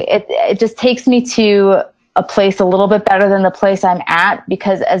 Exactly. It just takes me to a place a little bit better than the place I'm at,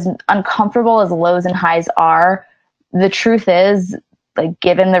 because as uncomfortable as lows and highs are, the truth is, like,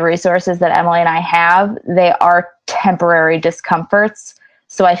 given the resources that Emily and I have, they are temporary discomforts.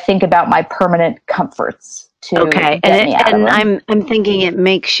 So I think about my permanent comforts to get me out of them. I'm thinking it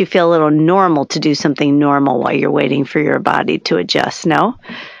makes you feel a little normal to do something normal while you're waiting for your body to adjust. No?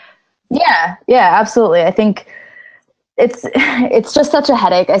 Yeah, absolutely. I think it's just such a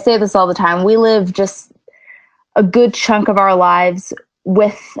headache. I say this all the time. We live just a good chunk of our lives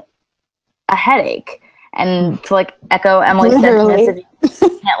with a headache. And to like echo Emily's sentiments, if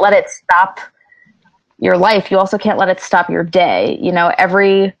you can't let it stop your life, you also can't let it stop your day.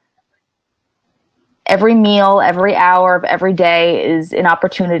 Every meal, every hour of every day is an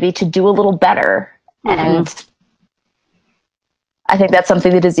opportunity to do a little better. Mm-hmm. And I think that's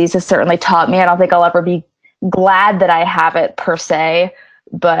something the disease has certainly taught me. I don't think I'll ever be glad that I have it per se,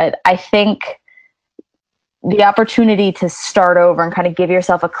 but I think the opportunity to start over and kind of give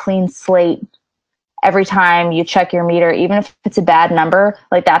yourself a clean slate every time you check your meter, even if it's a bad number,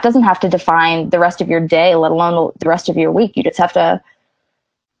 like that doesn't have to define the rest of your day, let alone the rest of your week. You just have to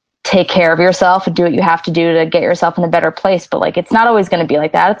take care of yourself and do what you have to do to get yourself in a better place. But like, it's not always going to be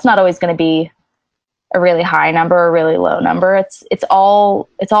like that. It's not always going to be a really high number or a really low number. It's all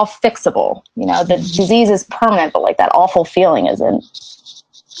fixable. The disease is permanent, but like that awful feeling isn't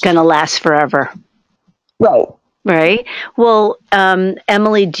gonna last forever. Right. Well,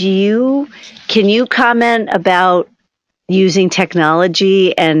 Emily, can you comment about using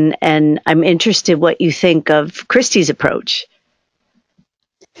technology and I'm interested what you think of Christie's approach.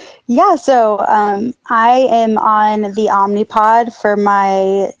 Yeah, so I am on the Omnipod for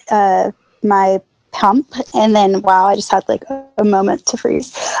my my pump, and then I just had like a moment to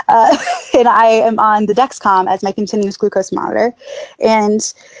freeze. And I am on the Dexcom as my continuous glucose monitor,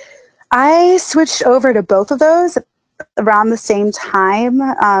 and I switched over to both of those around the same time.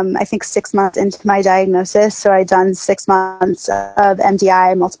 I think 6 months into my diagnosis, so I'd done 6 months of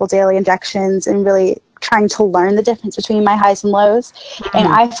MDI, multiple daily injections, and really trying to learn the difference between my highs and lows. Mm-hmm. And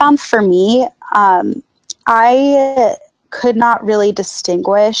I found for me, I could not really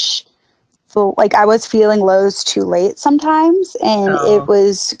distinguish. So, like, I was feeling lows too late sometimes, and it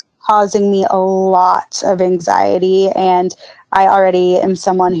was causing me a lot of anxiety. And I already am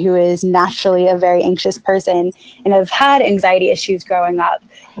someone who is naturally a very anxious person, and I've had anxiety issues growing up,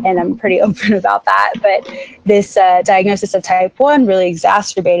 and I'm pretty open about that. But this diagnosis of type 1 really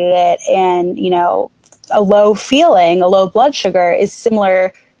exacerbated it. And, a low blood sugar is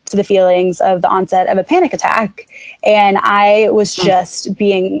similar to the feelings of the onset of a panic attack. And I was just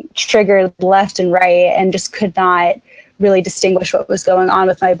being triggered left and right and just could not really distinguish what was going on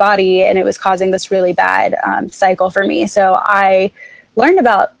with my body, and it was causing this really bad cycle for me. So I learned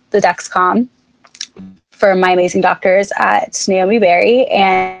about the Dexcom from my amazing doctors at Naomi Berry,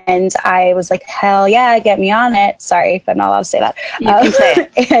 and I was like, hell yeah, get me on it. Sorry if I'm not allowed to say that. You can say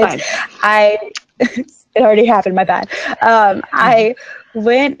it. And it already happened, my bad. I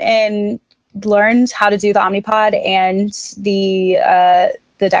went and learned how to do the Omnipod and the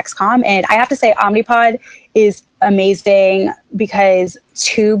Dexcom, and I have to say Omnipod is amazing because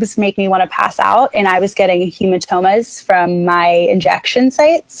tubes make me want to pass out, and I was getting hematomas from my injection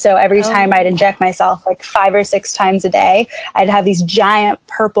sites. So every time I'd inject myself like 5 or 6 times a day, I'd have these giant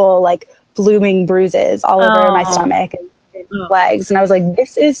purple like blooming bruises all over my stomach and legs, and I was like,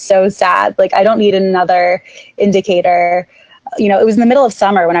 this is so sad. Like, I don't need another indicator. You know, it was in the middle of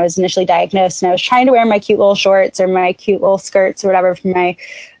summer when I was initially diagnosed, and I was trying to wear my cute little shorts or my cute little skirts or whatever from my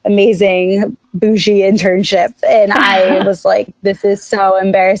amazing bougie internship. And I was like, this is so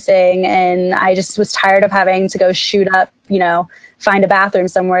embarrassing. And I just was tired of having to go shoot up, you know, find a bathroom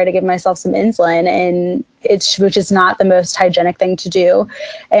somewhere to give myself some insulin. And which is not the most hygienic thing to do.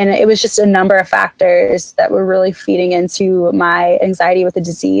 And it was just a number of factors that were really feeding into my anxiety with the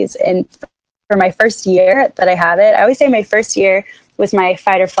disease. And for my first year that I had it, I always say my first year was my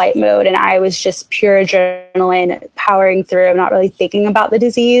fight or flight mode, and I was just pure adrenaline powering through, not really thinking about the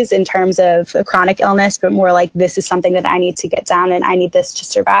disease in terms of a chronic illness, but more like, this is something that I need to get down and I need this to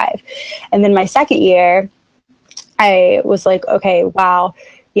survive. And then my second year, I was like, okay, wow,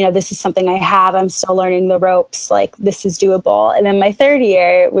 you know, this is something I have. I'm still learning the ropes. Like, this is doable. And then my third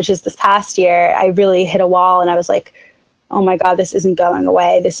year, which is this past year, I really hit a wall, and I was like, oh my God, this isn't going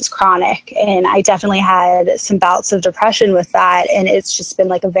away. This is chronic. And I definitely had some bouts of depression with that. And it's just been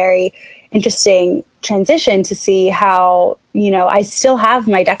like a very interesting transition to see how, you know, I still have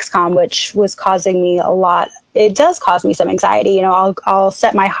my Dexcom, which was causing me a lot. It does cause me some anxiety. You know, I'll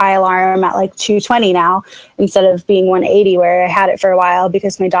set my high alarm at like 220 now instead of being 180 where I had it for a while,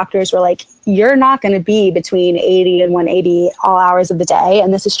 because my doctors were like, you're not going to be between 80 and 180 all hours of the day,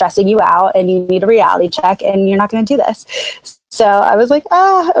 and this is stressing you out, and you need a reality check, and you're not going to do this. So I was like,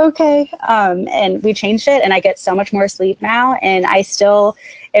 okay. And we changed it, and I get so much more sleep now, and I still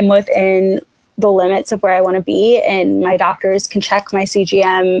am within the limits of where I want to be, and my doctors can check my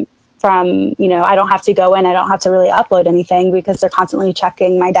CGM from, you know, I don't have to go in, I don't have to really upload anything, because they're constantly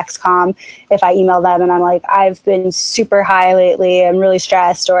checking my Dexcom if I email them and I'm like, I've been super high lately, I'm really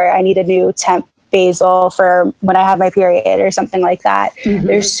stressed, or I need a new temp basal for when I have my period or something like that. Mm-hmm.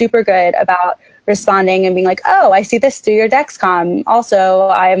 They're super good about responding and being like, oh, I see this through your Dexcom. Also,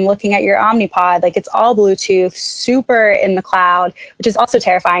 I'm looking at your Omnipod. Like, it's all Bluetooth, super in the cloud, which is also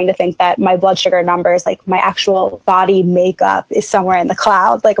terrifying to think that my blood sugar numbers, like my actual body makeup, is somewhere in the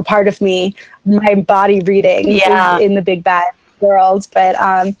cloud. Like, a part of me, my body reading is in the big bad world. But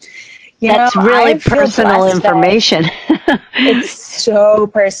that's really personal information. It's so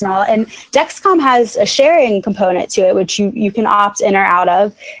personal. And Dexcom has a sharing component to it, which you can opt in or out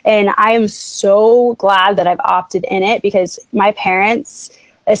of. And I am so glad that I've opted in it, because my parents,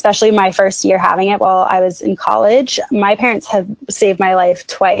 especially my first year having it while I was in college, my parents have saved my life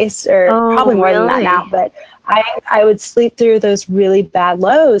twice, or probably more than that now. But I would sleep through those really bad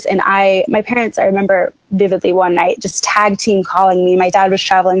lows. And my parents, I remember vividly one night, just tag team calling me. My dad was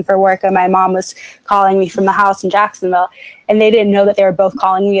traveling for work, and my mom was calling me from the house in Jacksonville. And they didn't know that they were both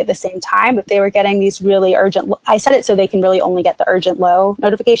calling me at the same time, but they were getting these really urgent, I set it so they can really only get the urgent low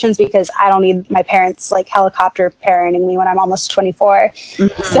notifications, because I don't need my parents like helicopter parenting me when I'm almost 24.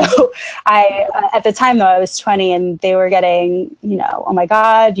 Mm-hmm. So at the time though, I was 20, and they were getting, you know, oh my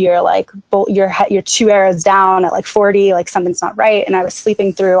God, you're like, you're 2 arrows down at like 40, like something's not right. And I was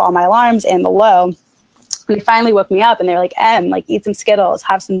sleeping through all my alarms and the low. And they finally woke me up, and they were like, like, eat some Skittles,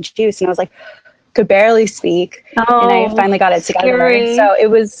 have some juice. And I was like, could barely speak. And I finally got it together. Scary. So it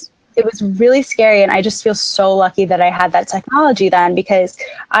was really scary. And I just feel so lucky that I had that technology then, because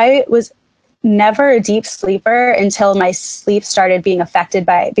I was never a deep sleeper until my sleep started being affected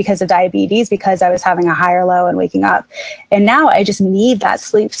because of diabetes, because I was having a higher low and waking up. And now I just need that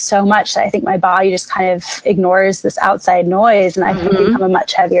sleep so much that I think my body just kind of ignores this outside noise, and I've become a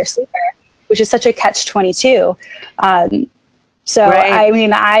much heavier sleeper, which is such a catch-22. So, right. I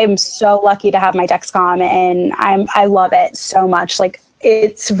mean, I'm so lucky to have my Dexcom, and I love it so much. Like,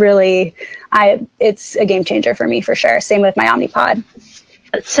 it's really, it's a game changer for me for sure. Same with my Omnipod.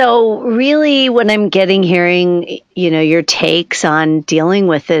 So really what I'm hearing, you know, your takes on dealing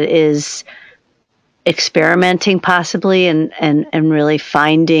with it is experimenting possibly and really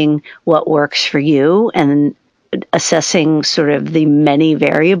finding what works for you, and assessing sort of the many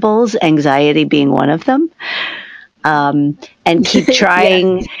variables, anxiety being one of them. and keep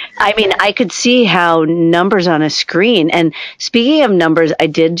trying. Yeah. I mean, I could see how numbers on a screen. And speaking of numbers, I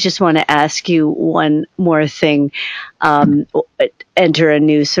did just want to ask you one more thing. Enter a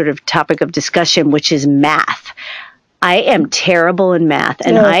new sort of topic of discussion, which is math. I am terrible in math,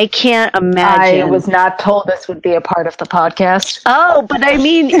 and I can't imagine. I was not told this would be a part of the podcast. Oh, but I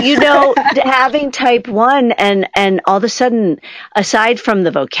mean, having type 1 and all of a sudden, aside from the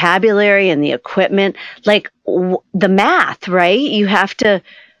vocabulary and the equipment, like the math, right? You have to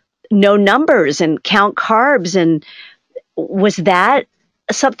know numbers and count carbs. And was that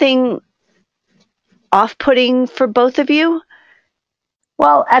something off-putting for both of you?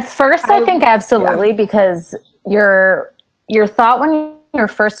 Well, at first, I think absolutely, because your thought when you're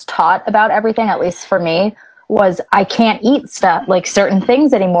first taught about everything, at least for me, was I can't eat stuff like certain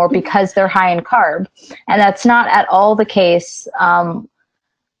things anymore because they're high in carb. And that's not at all the case. I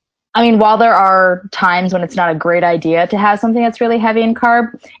mean, while there are times when it's not a great idea to have something that's really heavy in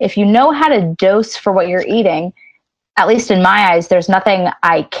carb, if you know how to dose for what you're eating, at least in my eyes, there's nothing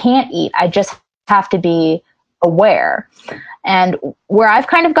I can't eat. I just have to be aware. And where I've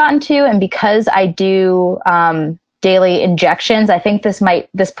kind of gotten to, and because I do daily injections, I think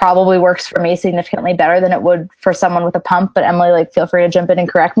this probably works for me significantly better than it would for someone with a pump. But Emily, feel free to jump in and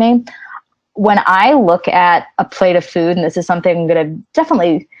correct me. When I look at a plate of food, and this is something I'm going to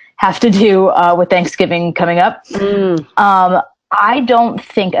definitely have to do with Thanksgiving coming up, I don't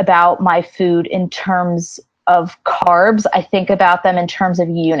think about my food in terms of carbs. I think about them in terms of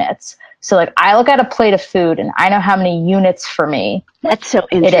units. So I look at a plate of food and I know how many units for me. That's so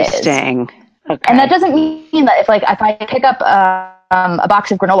interesting. Okay. And that doesn't mean that if I pick up a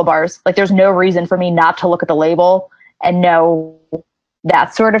box of granola bars, there's no reason for me not to look at the label and know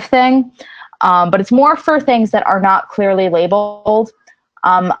that sort of thing. But it's more for things that are not clearly labeled.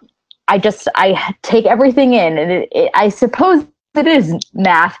 I take everything in, and I suppose it is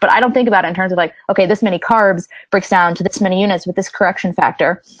math, but I don't think about it in terms of okay, this many carbs breaks down to this many units with this correction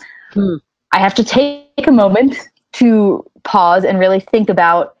factor. I have to take a moment to pause and really think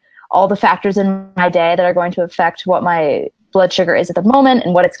about all the factors in my day that are going to affect what my blood sugar is at the moment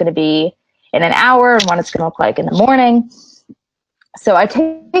and what it's going to be in an hour and what it's going to look like in the morning. So I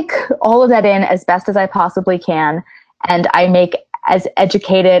take all of that in as best as I possibly can, and I make as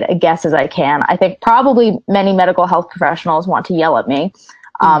educated a guess as I can. I think probably many medical health professionals want to yell at me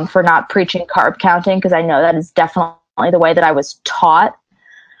for not preaching carb counting, because I know that is definitely the way that I was taught.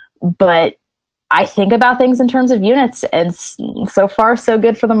 But I think about things in terms of units, and so far, so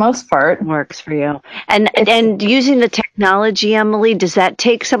good for the most part. Works for you. And using the technology, Emily, does that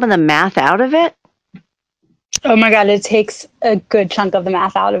take some of the math out of it? Oh my God, it takes a good chunk of the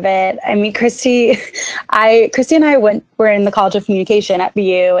math out of it. I mean, Christie and I were in the College of Communication at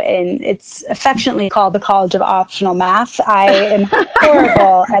BU, and it's affectionately called the College of Optional Math. I am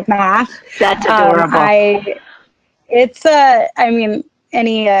horrible at math. That's adorable.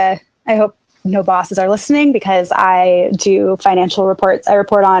 I hope no bosses are listening, because I do financial reports. I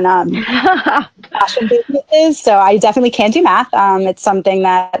report on fashion businesses, so I definitely can't do math. It's something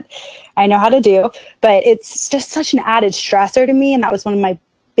that I know how to do, but it's just such an added stressor to me, and that was one of my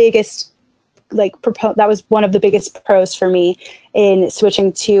biggest that was one of the biggest pros for me in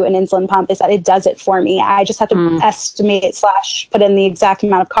switching to an insulin pump, is that it does it for me. I just have to estimate / put in the exact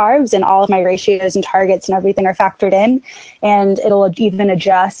amount of carbs, and all of my ratios and targets and everything are factored in, and it'll even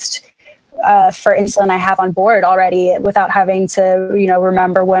adjust for insulin I have on board already without having to,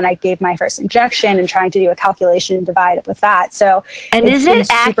 remember when I gave my first injection and trying to do a calculation and divide it with that. So, and is it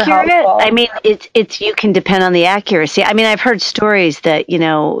accurate? I mean, it's you can depend on the accuracy. I mean, I've heard stories that,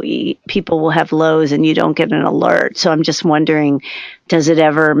 people will have lows and you don't get an alert. So I'm just wondering, does it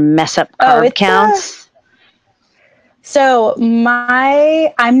ever mess up carb counts? So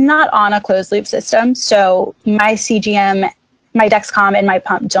I'm not on a closed loop system. So my CGM, my Dexcom and my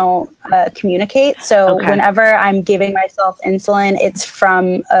pump don't communicate. So whenever I'm giving myself insulin, it's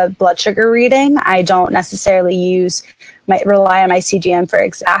from a blood sugar reading. I don't necessarily rely on my CGM for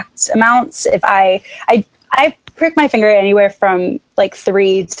exact amounts. If I prick my finger anywhere from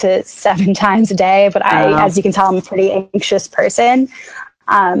 3 to 7 times a day, but as you can tell, I'm a pretty anxious person.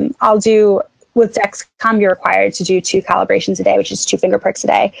 I'll do, with Dexcom, you're required to do 2 calibrations a day, which is 2 finger pricks a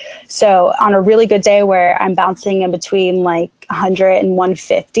day. So on a really good day where I'm bouncing in between 100 and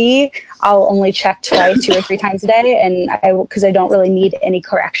 150, I'll only check twice, 2 or 3 times a day. And because I don't really need any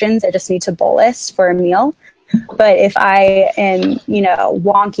corrections, I just need to bolus for a meal. But if I am,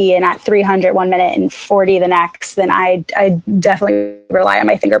 wonky and at 300 one minute and 40 the next, then I definitely rely on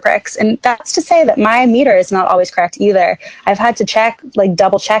my finger pricks. And that's to say that my meter is not always correct either. I've had to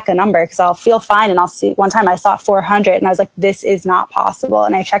double check a number because I'll feel fine and I'll see. One time I thought 400 and I was like, this is not possible.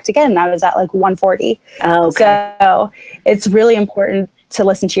 And I checked again and I was at like 140. Oh, okay. So it's really important to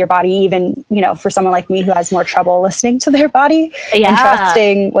listen to your body, even, for someone like me who has more trouble listening to their body and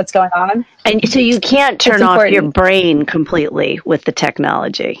trusting what's going on. And so you can't turn off your brain completely with the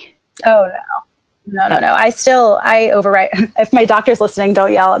technology. Oh, no. I override. If my doctor's listening,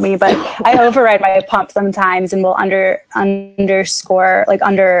 don't yell at me, but I override my pump sometimes and will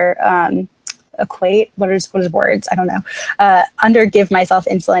equate, what is words? I don't know. Give myself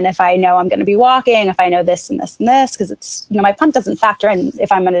insulin if I know I'm going to be walking, if I know this and this and this, because it's, my pump doesn't factor in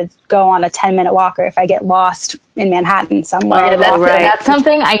if I'm going to go on a 10-minute walk or if I get lost in Manhattan somewhere. That's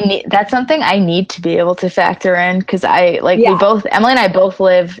something I need. That's something I need to be able to factor in because Emily and I both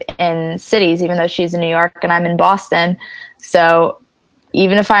live in cities, even though she's in New York and I'm in Boston. So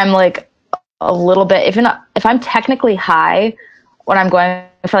even if I'm like a little bit, if I'm technically high when I'm going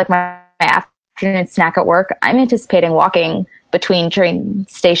for like my afternoon snack at work, I'm anticipating walking between train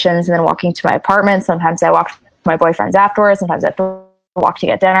stations and then walking to my apartment. Sometimes I walk to my boyfriend's afterwards. Sometimes I have to walk to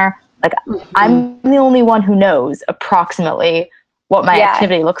get dinner. Like I'm the only one who knows approximately what my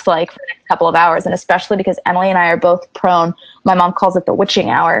activity looks like for the next couple of hours. And especially because Emily and I are both prone, my mom calls it the witching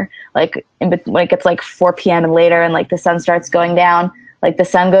hour. Like when it gets like 4 p.m. and later and like the sun starts going down, like the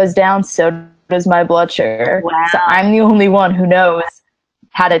sun goes down, so does my blood sugar. Wow. So I'm the only one who knows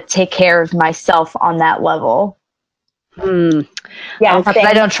how to take care of myself on that level. Yeah, not that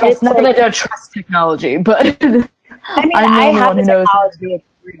I don't trust. Not that I don't trust technology, but I mean, I have the technology.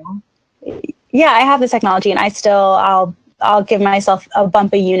 Yeah, I have the technology, and I'll give myself a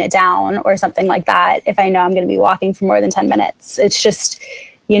bump a unit down or something like that if I know I'm going to be walking for more than 10 minutes. It's just,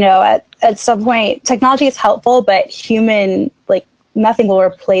 at some point, technology is helpful, but nothing will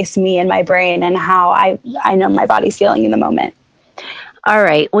replace me and my brain and how I know my body's feeling in the moment. All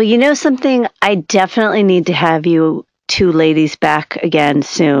right. Well, something, I definitely need to have you two ladies back again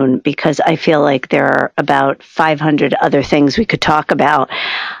soon because I feel like there are about 500 other things we could talk about.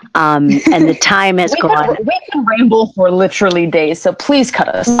 And the time has gone. We can ramble for literally days, so please cut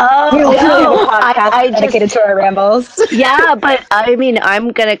us. I dedicated to our rambles. Yeah, but I mean,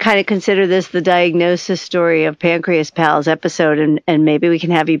 I'm going to kind of consider this the diagnosis story of Pancreas Pals episode, and maybe we can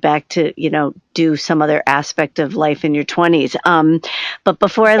have you back to, do some other aspect of life in your 20s. But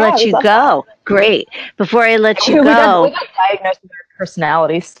before I let you go, great. Before I let you go, we got diagnosed with our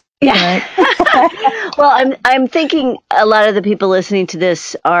personalities. Yeah. Well, I'm thinking a lot of the people listening to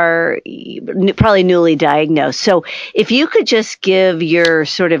this are probably newly diagnosed. So if you could just give your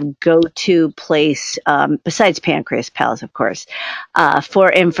sort of go-to place, besides Pancreas Pals, of course,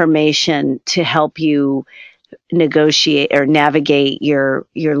 for information to help you negotiate or navigate your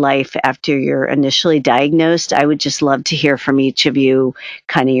life after you're initially diagnosed, I would just love to hear from each of you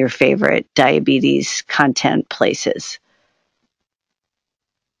kind of your favorite diabetes content places.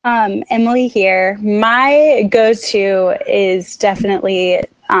 Emily here. My go-to is definitely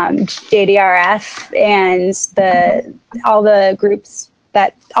JDRF and all the groups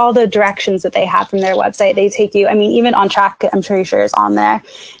all the directions that they have from their website. They take you, I mean, even On Track, I'm pretty sure is on there.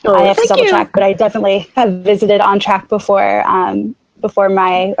 I have to double check, but I definitely have visited On Track before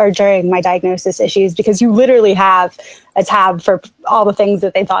during my diagnosis issues, because you literally have a tab for all the things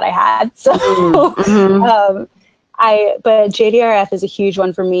that they thought I had. So, but JDRF is a huge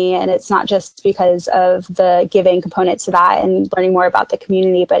one for me, and it's not just because of the giving component to that and learning more about the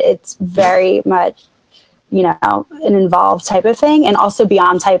community, but it's very much, an involved type of thing. And also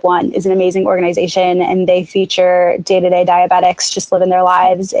Beyond Type 1 is an amazing organization, and they feature day-to-day diabetics just living their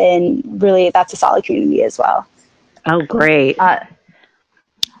lives, and really that's a solid community as well. Oh, great.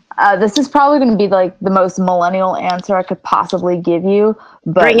 This is probably going to be like the most millennial answer I could possibly give you,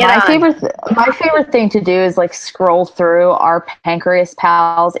 but my favorite thing to do is like scroll through our Pancreas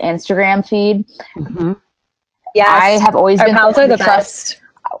Pals Instagram feed. Mm-hmm. Yes, I have always been. Pals are the best.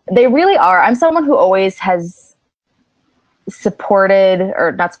 They really are. I'm someone who always has supported,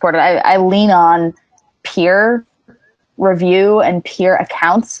 or not supported. I lean on peer review and peer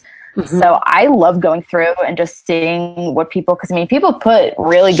accounts. Mm-hmm. So I love going through and just seeing what people, because I mean, people put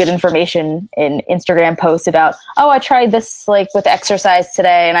really good information in Instagram posts about, oh, I tried this like with exercise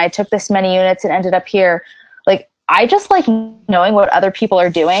today and I took this many units and ended up here. Like, I just like knowing what other people are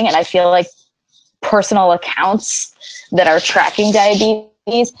doing. And I feel like personal accounts that are tracking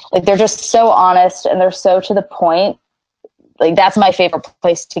diabetes, like they're just so honest and they're so to the point. like that's my favorite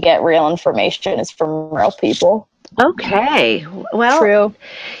place to get real information is from real people. Okay. Well, True.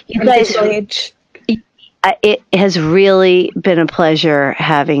 You guys, it has really been a pleasure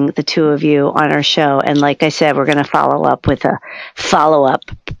having the two of you on our show. And like I said, we're going to follow up with a follow-up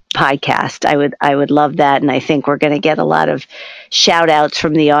podcast. I would love that. And I think we're going to get a lot of shout outs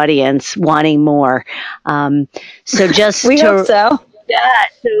from the audience wanting more. So just we hope so. Yeah,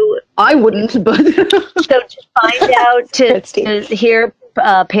 so I wouldn't, but so to find out to hear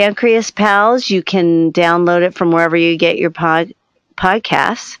Pancreas Pals, you can download it from wherever you get your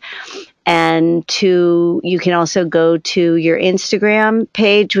podcasts. And you can also go to your Instagram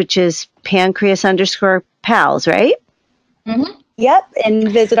page, which is pancreas_pals, right? Mm-hmm. Yep.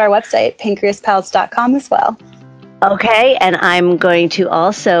 And visit our website, pancreaspals.com as well. Okay. And I'm going to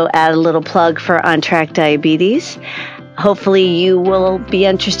also add a little plug for On Track Diabetes. Hopefully you will be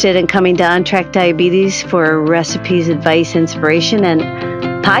interested in coming to On Track Diabetes for recipes, advice, inspiration, and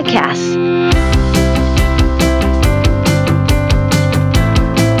podcasts.